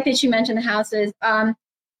key. I like that you mentioned the houses.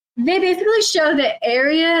 They basically show the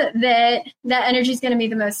area that energy is going to be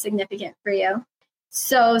the most significant for you.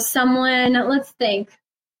 So someone, let's think.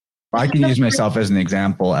 I can use myself as an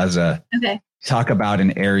example talk about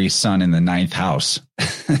an Aries sun in the 9th house.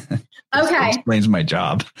 Okay. Explains my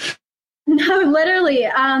job. No, literally.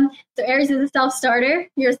 So Aries is a self-starter.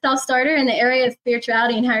 You're a self-starter in the area of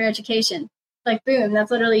spirituality and higher education. Like, boom,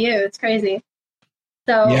 that's literally you. It's crazy.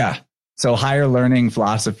 So yeah. So higher learning,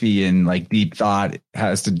 philosophy, and like deep thought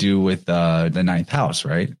has to do with the 9th house,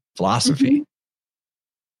 right? Philosophy. Mm-hmm.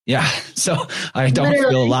 Yeah. So I don't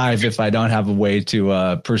feel alive if I don't have a way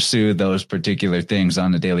to pursue those particular things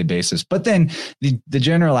on a daily basis. But then the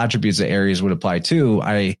general attributes of Aries would apply too.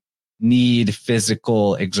 I need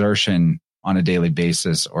physical exertion on a daily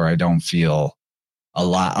basis, or I don't feel a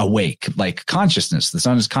lot awake, like consciousness. The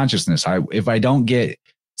sun is consciousness. If I don't get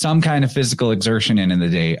some kind of physical exertion in the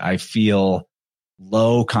day, I feel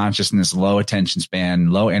low consciousness, low attention span,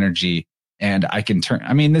 low energy. And I can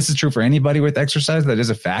this is true for anybody with exercise. That is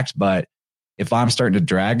a fact. But if I'm starting to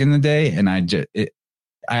drag in the day and I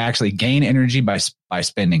actually gain energy by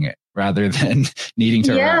spending it rather than needing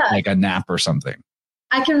to like a nap or something.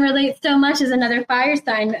 I can relate so much as another fire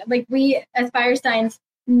sign. Like we as fire signs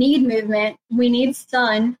need movement. We need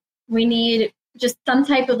sun. We need just some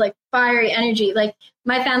type of like fiery energy. Like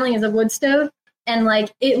my family is a wood stove, and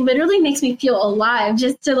like it literally makes me feel alive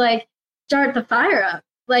just to like start the fire up.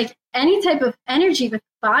 Like any type of energy with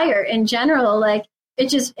fire in general, like it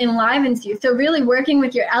just enlivens you. So really working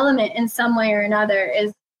with your element in some way or another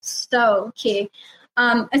is so key.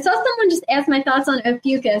 I saw someone just ask my thoughts on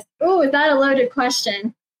Ophiuchus. Oh, is that a loaded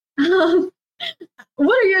question? What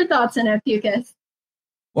are your thoughts on Ophiuchus?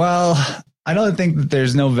 Well, I don't think that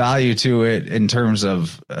there's no value to it in terms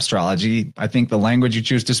of astrology. I think the language you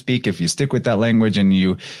choose to speak, if you stick with that language and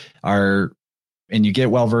you get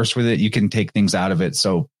well versed with it, you can take things out of it.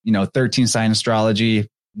 So, 13 sign astrology,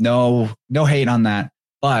 no hate on that.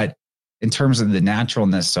 But in terms of the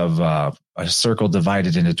naturalness of a circle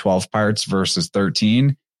divided into 12 parts versus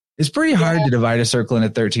 13, it's pretty hard to divide a circle into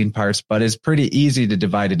 13 parts, but it's pretty easy to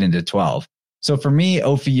divide it into 12. So for me,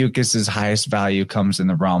 Ophiuchus's highest value comes in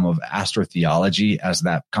the realm of astrotheology, as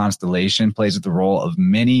that constellation plays the role of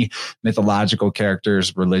many mythological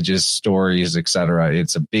characters, religious stories, etc.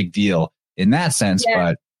 It's a big deal in that sense.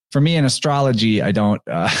 Yeah. But for me in astrology, I don't.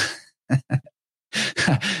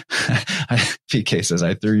 PK says,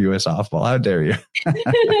 I threw you a softball. How dare you?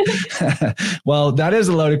 Well, that is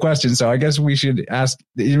a loaded question. So I guess we should ask,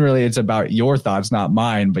 really, it's about your thoughts, not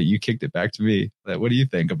mine, but you kicked it back to me. What do you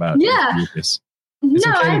think about Ophiuchus? It's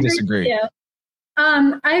okay to disagree.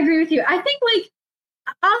 I agree with you. I think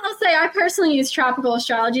I'll say I personally use tropical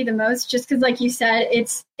astrology the most, just because like you said,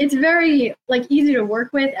 it's very like easy to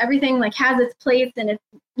work with. Everything like has its place, and it's,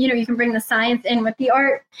 you can bring the science in with the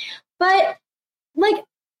art. But like,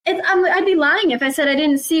 I'd be lying if I said I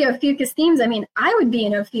didn't see Ophiuchus themes. I mean, I would be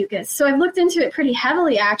an Ophiuchus. So I've looked into it pretty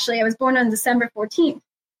heavily, actually. I was born on December 14th.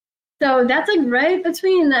 So that's like right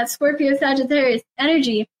between that Scorpio Sagittarius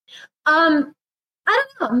energy. I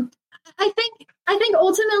don't know. I think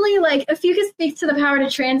ultimately, like, Ophiuchus speaks to the power to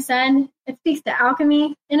transcend. It speaks to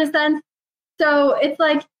alchemy in a sense. So it's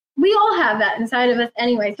like, we all have that inside of us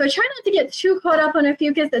anyway. So I try not to get too caught up on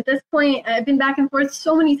Ophiuchus at this point. I've been back and forth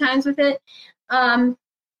so many times with it.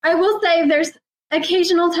 I will say there's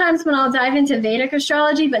occasional times when I'll dive into Vedic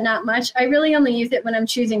astrology, but not much. I really only use it when I'm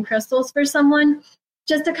choosing crystals for someone,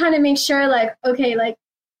 just to kind of make sure, like, okay, like,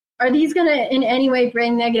 are these going to in any way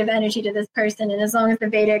bring negative energy to this person? And as long as the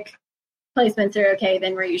Vedic placements are okay,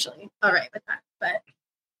 then we're usually all right with that. But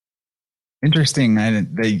interesting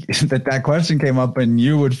that question came up, and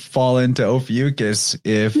you would fall into Ophiuchus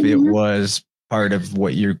if it was part of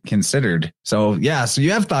what you considered. So so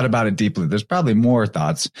you have thought about it deeply. There's probably more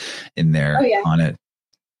thoughts in there on it.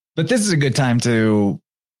 But this is a good time to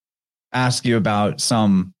ask you about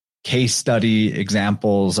some case study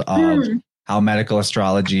examples of how medical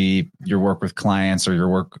astrology, your work with clients or your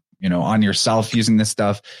work, on yourself using this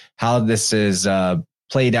stuff, how this is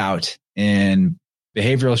played out in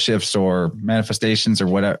behavioral shifts or manifestations or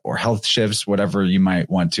whatever, or health shifts, whatever you might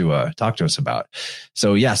want to talk to us about.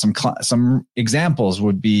 So some examples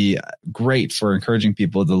would be great for encouraging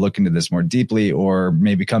people to look into this more deeply, or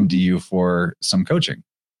maybe come to you for some coaching.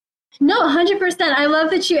 No, 100%. I love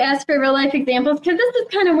that you asked for real life examples, because this is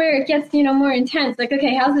kind of where it gets, more intense. Like,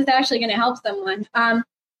 okay, how's this actually going to help someone?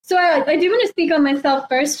 So I do want to speak on myself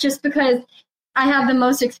first, just because I have the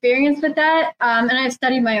most experience with that, and I've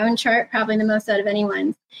studied my own chart probably the most out of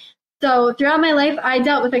anyone's. So throughout my life, I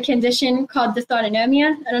dealt with a condition called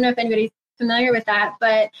dysautonomia. I don't know if anybody's familiar with that,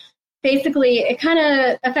 but basically it kind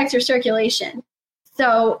of affects your circulation.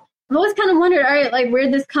 So I've always kind of wondered, all right, like,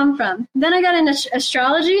 where'd this come from? Then I got into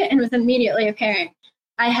astrology, and it was immediately apparent.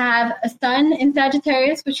 I have a sun in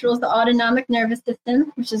Sagittarius, which rules the autonomic nervous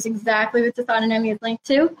system, which is exactly what dysautonomia is linked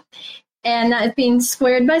to. And that is being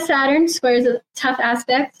squared by Saturn. Square is a tough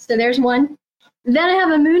aspect, so there's one. Then I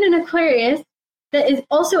have a moon in Aquarius that is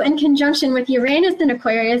also in conjunction with Uranus in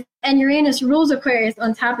Aquarius, and Uranus rules Aquarius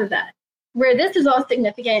on top of that. Where this is all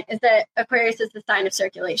significant is that Aquarius is the sign of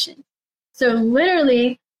circulation. So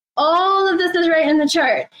literally, all of this is right in the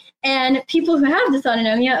chart. And people who have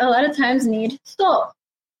dysautonomia a lot of times need salt.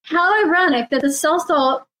 How ironic that the cell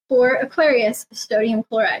salt for Aquarius is sodium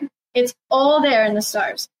chloride. It's all there in the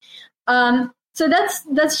stars. So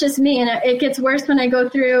that's just me, and it gets worse when I go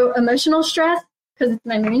through emotional stress, because it's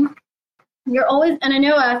my moon. You're always, and I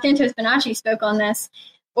know Santos Bonacci spoke on this,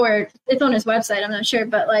 or it's on his website, I'm not sure,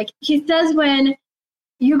 but like he says, when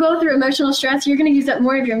you go through emotional stress, you're going to use up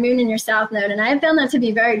more of your moon in your south node, and I have found that to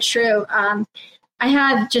be very true. I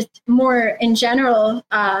have just more in general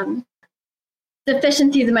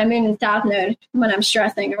deficiencies in my moon and south node when I'm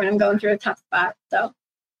stressing or when I'm going through a tough spot. So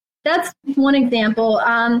that's one example.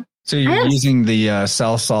 So you're using the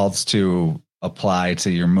cell salts to apply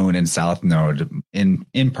to your moon and south node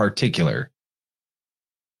in particular.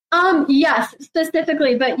 Yes,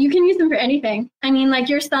 specifically, but you can use them for anything. I mean, like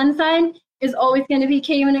your sun sign is always going to be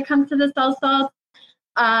key when it comes to the cell salts.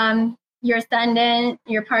 Your ascendant,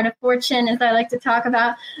 your part of fortune, as I like to talk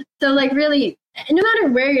about. So like really, no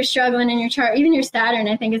matter where you're struggling in your chart, even your Saturn,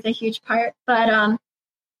 I think is a huge part. But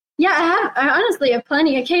yeah, I honestly have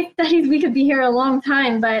plenty of case studies. We could be here a long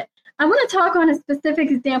time, but I want to talk on a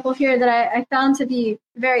specific example here that I found to be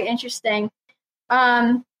very interesting.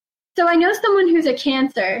 So I know someone who's a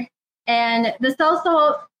Cancer, and the cell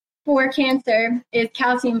salt for Cancer is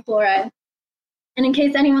calcium fluoride. And in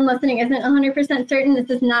case anyone listening isn't 100% certain, this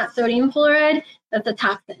is not sodium fluoride. That's a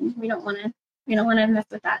toxin. We don't want to mess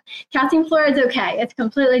with that. Calcium fluoride is okay. It's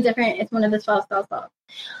completely different. It's one of the 12 cell salts.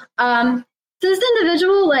 So this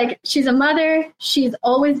individual, like, she's a mother. She's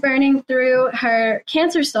always burning through her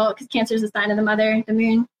Cancer salt because Cancer is a sign of the mother, the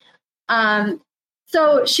moon.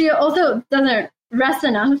 So she also doesn't rest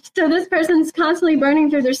enough. So this person's constantly burning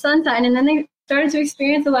through their sun sign, and then they started to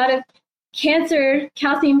experience a lot of Cancer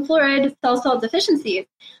calcium fluoride cell salt deficiencies.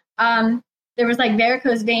 There was like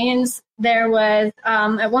varicose veins. There was,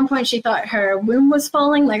 at one point she thought her womb was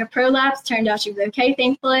falling, like a prolapse. Turned out she was okay,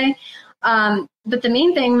 thankfully. But the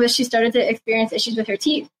main thing was she started to experience issues with her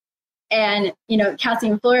teeth. And, you know,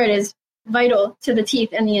 calcium fluoride is vital to the teeth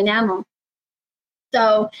and the enamel.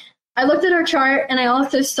 So I looked at her chart, and I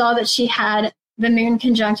also saw that she had the moon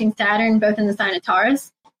conjuncting Saturn, both in the sign of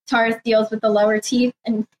Taurus. Taurus deals with the lower teeth,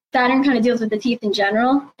 and Saturn kind of deals with the teeth in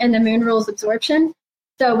general, and the moon rules absorption.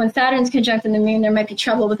 So when Saturn's conjuncting the moon, there might be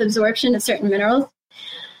trouble with absorption of certain minerals.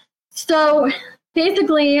 So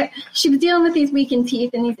basically, she was dealing with these weakened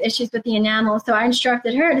teeth and these issues with the enamel. So I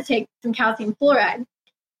instructed her to take some calcium fluoride.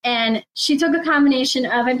 And she took a combination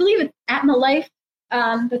of, I believe it's Atma Life,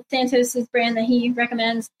 the Santos' brand that he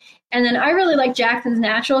recommends. And then I really like Jackson's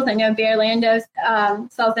Naturals. I know Bear Landos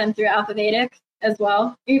sells them through Alpha Vedic as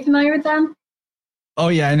well. Are you familiar with them? Oh,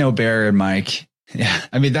 yeah, I know Bear and Mike. Yeah,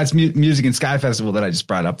 I mean, that's Music and Sky Festival that I just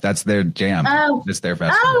brought up. That's their jam. Oh, it's their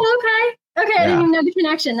festival. Oh, okay. Okay, yeah. I didn't even know the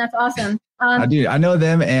connection. That's awesome. I know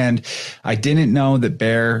them, and I didn't know that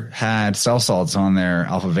Bear had cell salts on their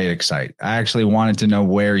Alpha Vedic site. I actually wanted to know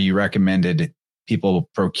where you recommended people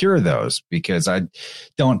procure those, because I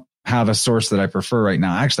don't have a source that I prefer right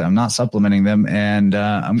now. Actually, I'm not supplementing them, and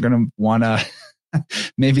I'm going to want to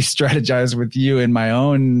maybe strategize with you in my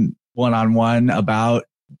own one-on-one about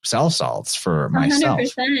cell salts for myself.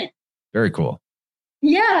 100%. Very cool.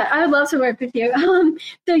 Yeah, I would love to work with you.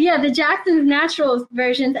 So yeah, the Jackson's Naturals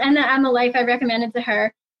versions and the Atma Life I recommended to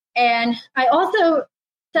her. And I also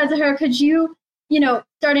said to her, could you,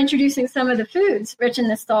 start introducing some of the foods rich in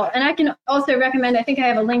this salt? And I can also recommend, I think I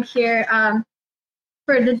have a link here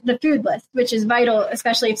for the food list, which is vital,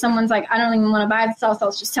 especially if someone's like, I don't even want to buy the cell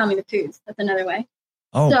salts, just tell me the foods. That's another way.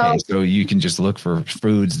 Oh, okay. So you can just look for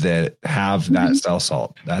foods that have that cell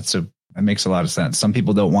salt. That makes a lot of sense. Some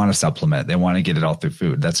people don't want to supplement. They want to get it all through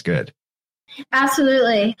food. That's good.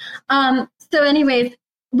 Absolutely. So anyways,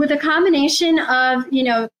 with a combination of,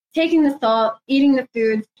 taking the salt, eating the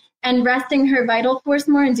foods, and resting her vital force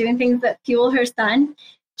more and doing things that fuel her sun,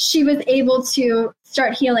 she was able to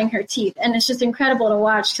start healing her teeth. And it's just incredible to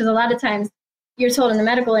watch, because a lot of times you're told in the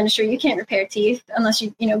medical industry, you can't repair teeth unless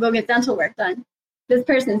you, go get dental work done. This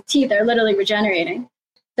person's teeth are literally regenerating.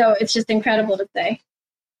 So it's just incredible to say.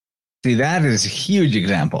 See, that is a huge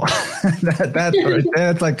example.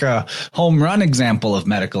 That's like a home run example of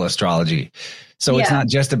medical astrology. So It's not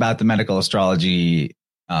just about the medical astrology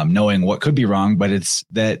knowing what could be wrong, but it's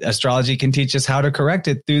that astrology can teach us how to correct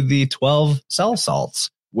it through the 12 cell salts,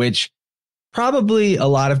 which probably a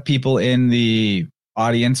lot of people in the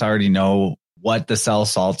audience already know what the cell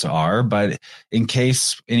salts are. But in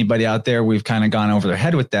case anybody out there, we've kind of gone over their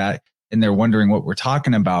head with that and they're wondering what we're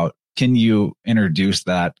talking about, can you introduce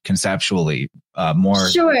that conceptually more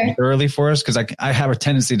thoroughly for us? Because I have a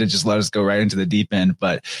tendency to just let us go right into the deep end,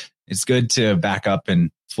 but it's good to back up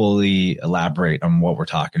and fully elaborate on what we're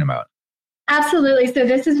talking about. Absolutely. So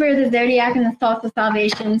this is where the Zodiac and the Salts of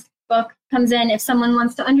Salvations book comes in. If someone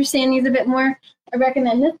wants to understand these a bit more, I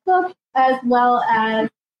recommend this book as well as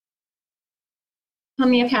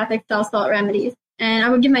Homeopathic Cell Salt Remedies. And I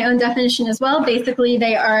would give my own definition as well. Basically,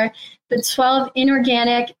 they are the 12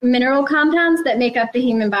 inorganic mineral compounds that make up the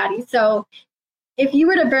human body. So if you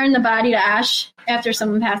were to burn the body to ash after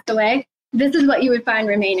someone passed away, this is what you would find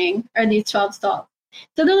remaining are these 12 salts.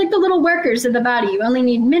 So they're like the little workers of the body. You only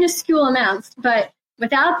need minuscule amounts, but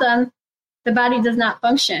without them, the body does not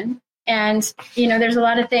function. And, there's a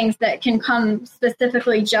lot of things that can come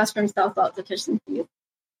specifically just from cell salt deficiencies.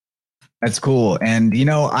 That's cool. And,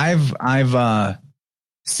 I've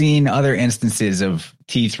seen other instances of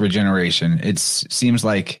teeth regeneration. It seems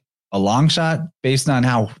like a long shot based on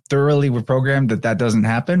how thoroughly we're programmed that doesn't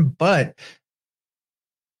happen. But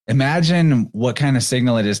imagine what kind of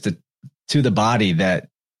signal it is to the body that,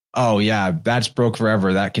 oh yeah, that's broke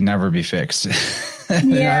forever. That can never be fixed.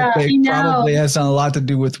 Yeah, I think probably has a lot to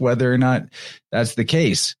do with whether or not that's the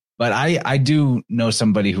case. But I do know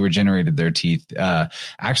somebody who regenerated their teeth.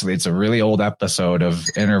 Actually, it's a really old episode of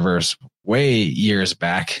Interverse way years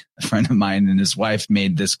back. A friend of mine and his wife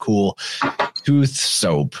made this cool tooth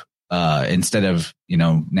soap instead of,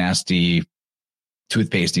 nasty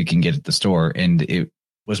toothpaste you can get at the store. And it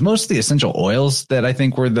was mostly essential oils that I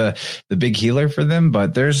think were the big healer for them.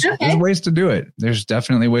 But there's ways to do it. There's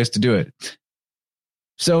definitely ways to do it.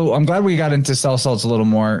 So I'm glad we got into cell salts a little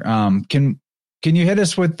more. Can you hit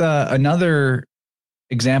us with another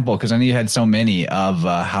example? Because I know you had so many of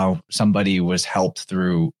how somebody was helped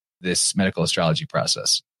through this medical astrology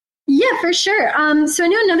process. Yeah, for sure. So I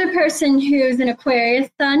know another person who's an Aquarius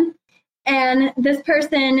sun, and this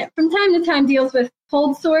person from time to time deals with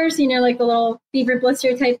cold sores, like the little fever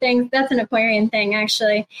blister type things. That's an Aquarian thing,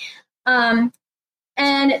 actually. And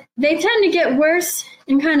they tend to get worse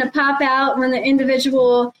and kind of pop out when the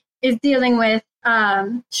individual is dealing with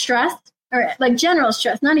stress. Or like general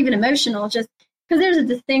stress, not even emotional, just because there's a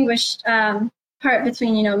distinguished part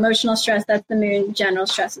between, emotional stress, that's the moon, general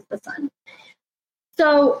stress is the sun.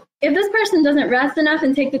 So if this person doesn't rest enough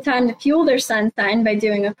and take the time to fuel their sun sign by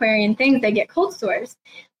doing Aquarian things, they get cold sores.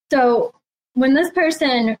 So when this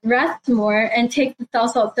person rests more and takes the cell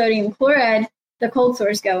salt sodium chloride, the cold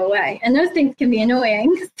sores go away. And those things can be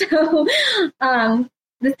annoying. So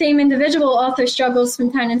the same individual also struggles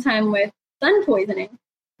from time to time with sun poisoning,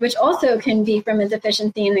 which also can be from a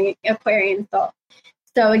deficiency in the Aquarian salt.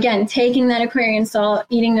 So again, taking that Aquarian salt,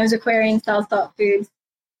 eating those Aquarian cell salt foods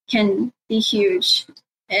can be huge.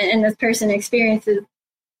 And this person experiences,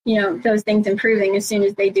 those things improving as soon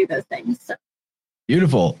as they do those things. So.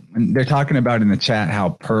 Beautiful. And they're talking about in the chat how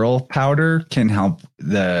pearl powder can help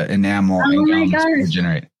the enamel and gums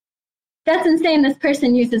regenerate. That's insane. This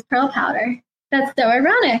person uses pearl powder. That's so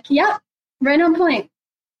ironic. Yep. Right on point.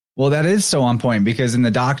 Well, that is so on point because in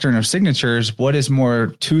the doctrine of signatures, what is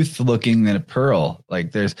more tooth looking than a pearl?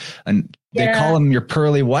 Like they call them your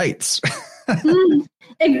pearly whites.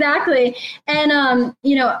 Exactly. And,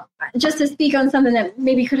 just to speak on something that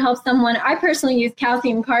maybe could help someone, I personally use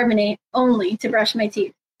calcium carbonate only to brush my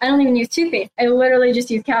teeth. I don't even use toothpaste. I literally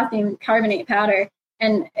just use calcium carbonate powder,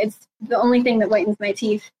 and it's the only thing that whitens my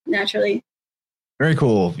teeth naturally. Very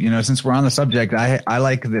cool. Since we're on the subject, I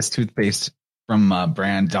like this toothpaste from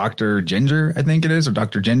brand Dr. Ginger, I think it is, or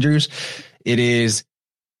Dr. Ginger's. It is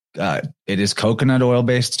coconut oil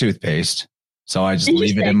based toothpaste. So I just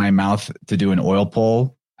leave it in my mouth to do an oil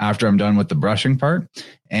pull after I'm done with the brushing part.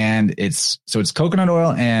 And it's coconut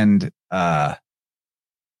oil and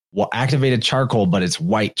activated charcoal, but it's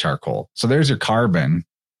white charcoal. So there's your carbon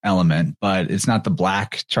element, but it's not the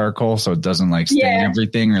black charcoal, so it doesn't stain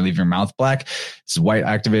everything or leave your mouth black. It's white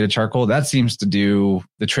activated charcoal. That seems to do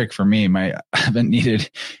the trick for me. I haven't needed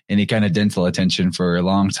any kind of dental attention for a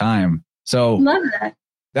long time. So love that.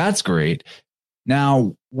 That's great.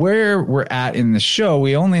 Now, where we're at in the show,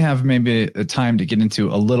 we only have maybe a time to get into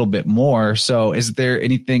a little bit more. So is there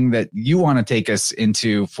anything that you want to take us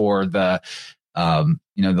into for the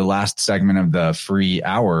the last segment of the free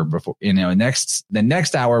hour before, the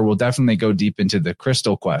next hour, we'll definitely go deep into the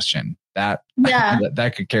crystal question that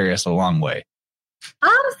could carry us a long way.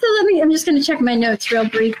 I'm just going to check my notes real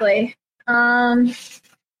briefly.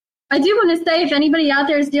 I do want to say, if anybody out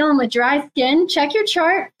there is dealing with dry skin, check your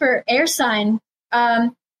chart for air sign.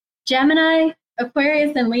 Gemini,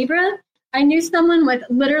 Aquarius, and Libra. I knew someone with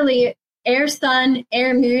literally air sun,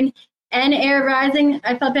 air moon, and air rising.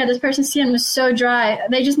 I felt bad. This person's skin was so dry.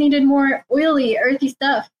 They just needed more oily, earthy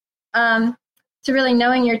stuff. So really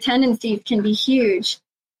knowing your tendencies can be huge.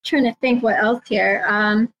 I'm trying to think what else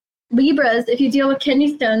here. Libras, if you deal with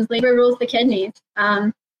kidney stones, Libra rules the kidneys.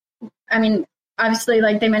 Obviously,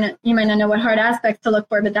 you might not know what hard aspects to look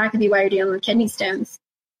for, but that could be why you're dealing with kidney stones.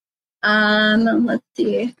 Let's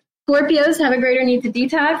see. Scorpios have a greater need to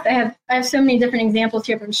detox. I have so many different examples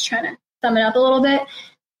here, but I'm just trying to sum it up a little bit.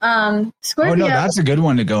 Scorpio. Oh no, that's a good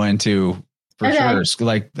one to go into for sure.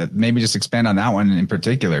 Maybe just expand on that one in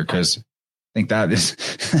particular, because I think that is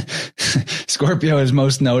Scorpio is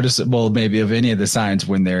most noticeable maybe of any of the signs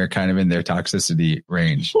when they're kind of in their toxicity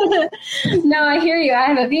range. No, I hear you. I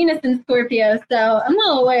have a Venus in Scorpio, so I'm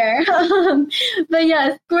well aware. But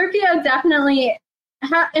yeah, Scorpio definitely,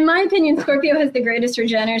 in my opinion, Scorpio has the greatest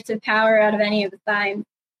regenerative power out of any of the signs.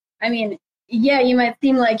 I mean, yeah, you might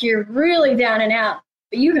seem like you're really down and out,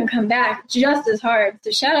 but you can come back just as hard.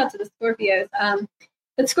 So shout out to the Scorpios.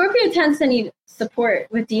 But Scorpio tends to need support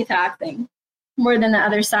with detoxing more than the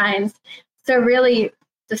other signs. So really,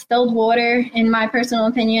 distilled water, in my personal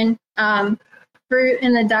opinion, fruit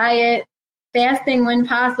in the diet, fasting when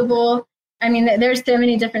possible. I mean, there's so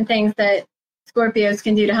many different things that Scorpios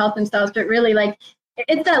can do to help themselves, but really, like,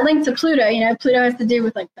 it's that link to Pluto. You know, Pluto has to do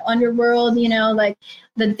with, like, the underworld, you know, like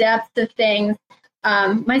the depths of things.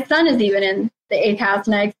 My son is even in the 8th house,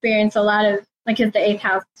 and I experience a lot of, like, because the 8th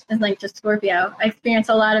house is linked to Scorpio, I experience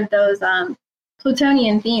a lot of those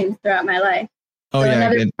Plutonian themes throughout my life. Oh, so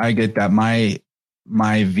yeah, I get that. My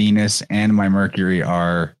Venus and my Mercury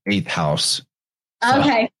are 8th house. So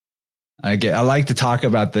okay. I like to talk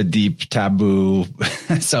about the deep taboo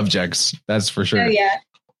subjects. That's for sure. Oh, yeah.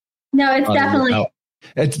 No, it's definitely.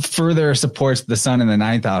 It further supports the sun in the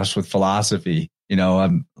 9th house with philosophy. You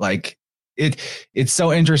know, like it's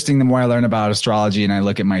so interesting. The more I learn about astrology and I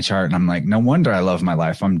look at my chart and I'm like, no wonder I love my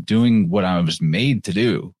life. I'm doing what I was made to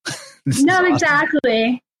do. No, awesome.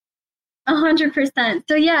 Exactly. 100%.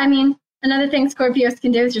 So yeah, I mean, another thing Scorpios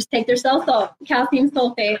can do is just take their cell salt, calcium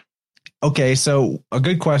sulfate. Okay, so a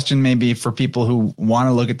good question maybe for people who want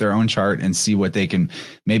to look at their own chart and see what they can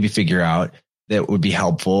maybe figure out that would be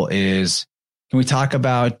helpful is, can we talk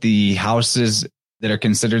about the houses that are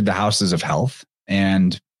considered the houses of health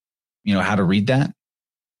and, you know, how to read that?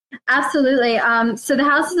 Absolutely. So the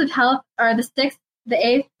houses of health are the 6th, the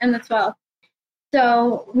 8th, and the 12th.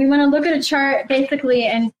 So we want to look at a chart basically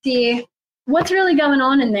and see what's really going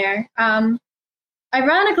on in there.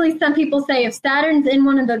 Ironically, some people say if Saturn's in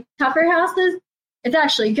one of the tougher houses, it's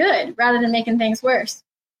actually good rather than making things worse.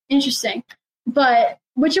 Interesting. But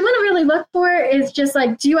what you want to really look for is just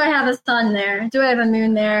like, do I have a sun there? Do I have a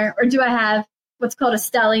moon there? Or do I have what's called a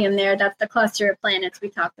stellium there? That's the cluster of planets we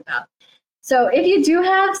talked about. So if you do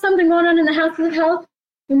have something going on in the houses of health,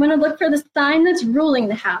 you want to look for the sign that's ruling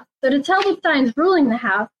the house. So to tell the sign's ruling the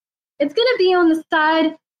house, it's going to be on the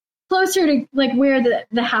side closer to like where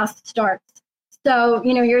the house starts. So,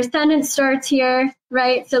 you know, your ascendant starts here,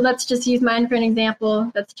 right? So let's just use mine for an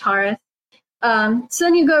example. That's Taurus. So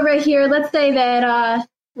then you go right here. Let's say that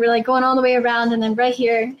we're like going all the way around, and then right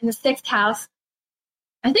here in the 6th house,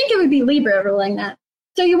 I think it would be Libra ruling that.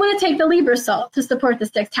 So you want to take the Libra salt to support the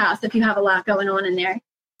 6th house if you have a lot going on in there.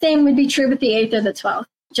 Same would be true with the 8th or the 12th.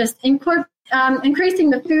 Just increasing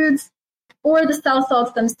the foods or the cell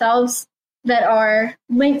salts themselves that are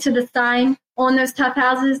linked to the sign on those tough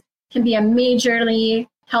houses can be a majorly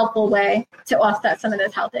helpful way to offset some of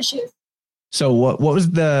those health issues. So what was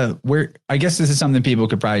I guess this is something people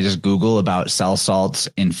could probably just Google about cell salts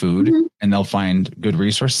in food, mm-hmm. and they'll find good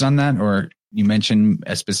resources on that, or you mentioned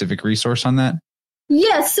a specific resource on that?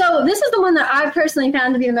 Yes. So this is the one that I personally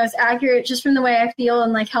found to be the most accurate, just from the way I feel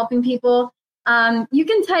and like helping people. You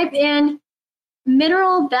can type in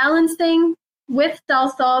mineral balancing with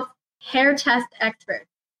cell salts hair test expert.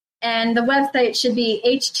 And the website should be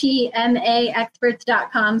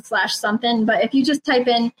htmaexperts.com/something. But if you just type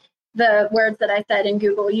in the words that I said in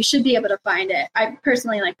Google, you should be able to find it. I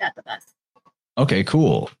personally like that the best. Okay,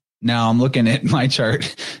 cool. Now I'm looking at my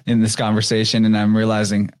chart in this conversation and I'm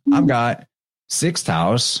realizing I've got 6th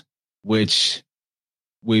house, which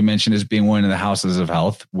we mentioned as being one of the houses of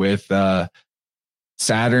health, with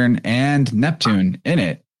Saturn and Neptune in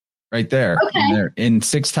it right there. Okay. And they're in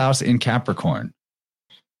 6th house in Capricorn.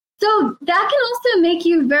 So that can also make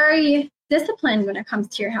you very disciplined when it comes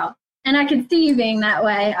to your health. And I could see you being that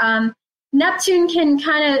way. Neptune can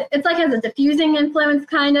it's like has a diffusing influence,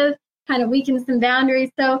 kind of weakens some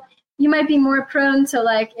boundaries. So you might be more prone to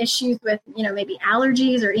like issues with, you know, maybe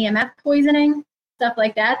allergies or EMF poisoning, stuff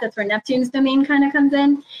like that. That's where Neptune's domain kind of comes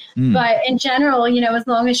in. But in general, you know, as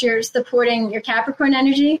long as you're supporting your Capricorn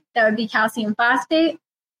energy, that would be calcium phosphate,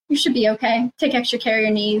 you should be okay. Take extra care of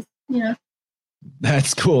your knees, you know.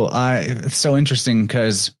 That's cool. It's so interesting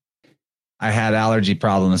because I had allergy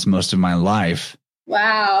problems most of my life.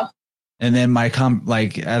 Wow. And then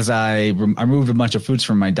as I removed a bunch of foods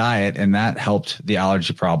from my diet, and that helped the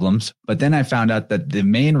allergy problems. But then I found out that the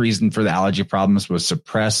main reason for the allergy problems was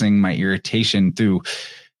suppressing my irritation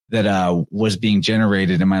that was being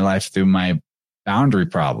generated in my life through my boundary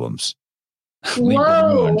problems.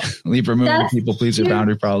 Libra moon, people pleaser,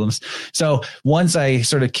 boundary problems. So once I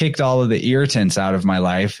sort of kicked all of the irritants out of my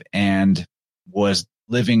life and was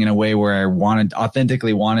living in a way where I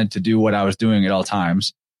authentically wanted to do what I was doing at all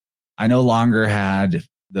times, I no longer had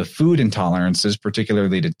the food intolerances,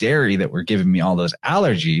 particularly to dairy, that were giving me all those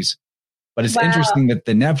allergies. But it's interesting that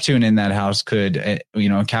the Neptune in that house could,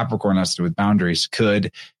 Capricorn us with boundaries,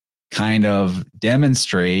 could kind of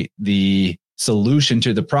demonstrate the solution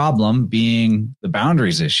to the problem being the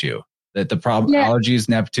boundaries issue, that the problem allergies,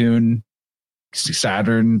 Neptune,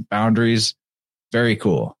 Saturn boundaries. Very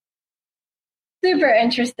cool. Super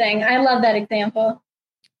interesting. I love that example.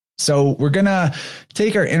 So we're going to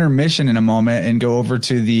take our intermission in a moment and go over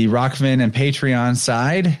to the Rockfin and Patreon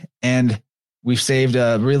side. And we've saved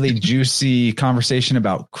a really juicy conversation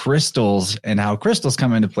about crystals and how crystals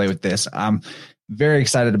come into play with this. I'm very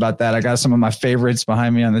excited about that. I got some of my favorites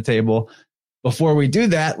behind me on the table. Before we do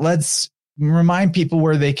that, let's remind people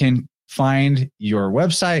where they can find your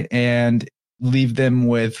website and leave them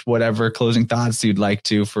with whatever closing thoughts you'd like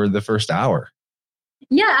to for the first hour.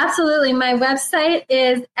 Yeah, absolutely. My website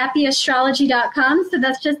is EpiAstrology.com. So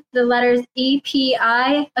that's just the letters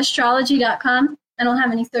EpiAstrology.com. I don't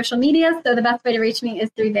have any social media, so the best way to reach me is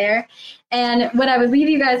through there. And what I would leave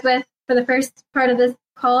you guys with for the first part of this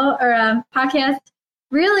call or podcast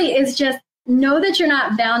really is just know that you're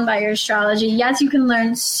not bound by your astrology. Yes, you can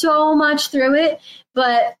learn so much through it,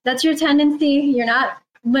 but that's your tendency. You're not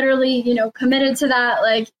literally, committed to that.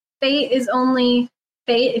 Like, fate is only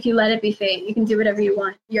fate if you let it be fate. You can do whatever you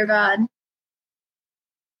want. You're God.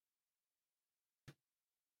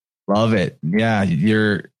 Love it. Yeah,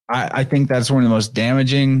 I think that's one of the most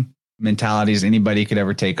damaging mentalities anybody could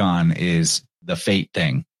ever take on is the fate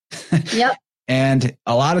thing. Yep. And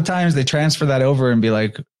a lot of times they transfer that over and be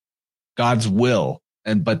like God's will,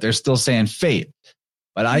 but they're still saying fate.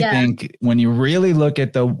 But I think when you really look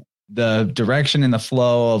at the direction and the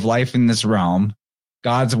flow of life in this realm,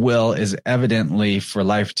 God's will is evidently for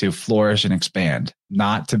life to flourish and expand,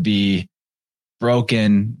 not to be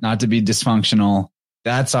broken, not to be dysfunctional.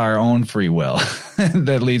 That's our own free will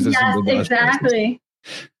that leads us into those exactly.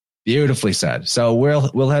 places. Beautifully said. So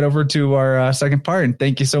we'll head over to our second part, and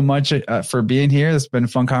thank you so much for being here. It's been a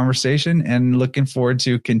fun conversation, and looking forward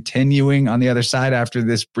to continuing on the other side after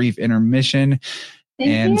this brief intermission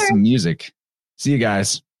and some music. See you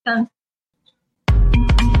guys.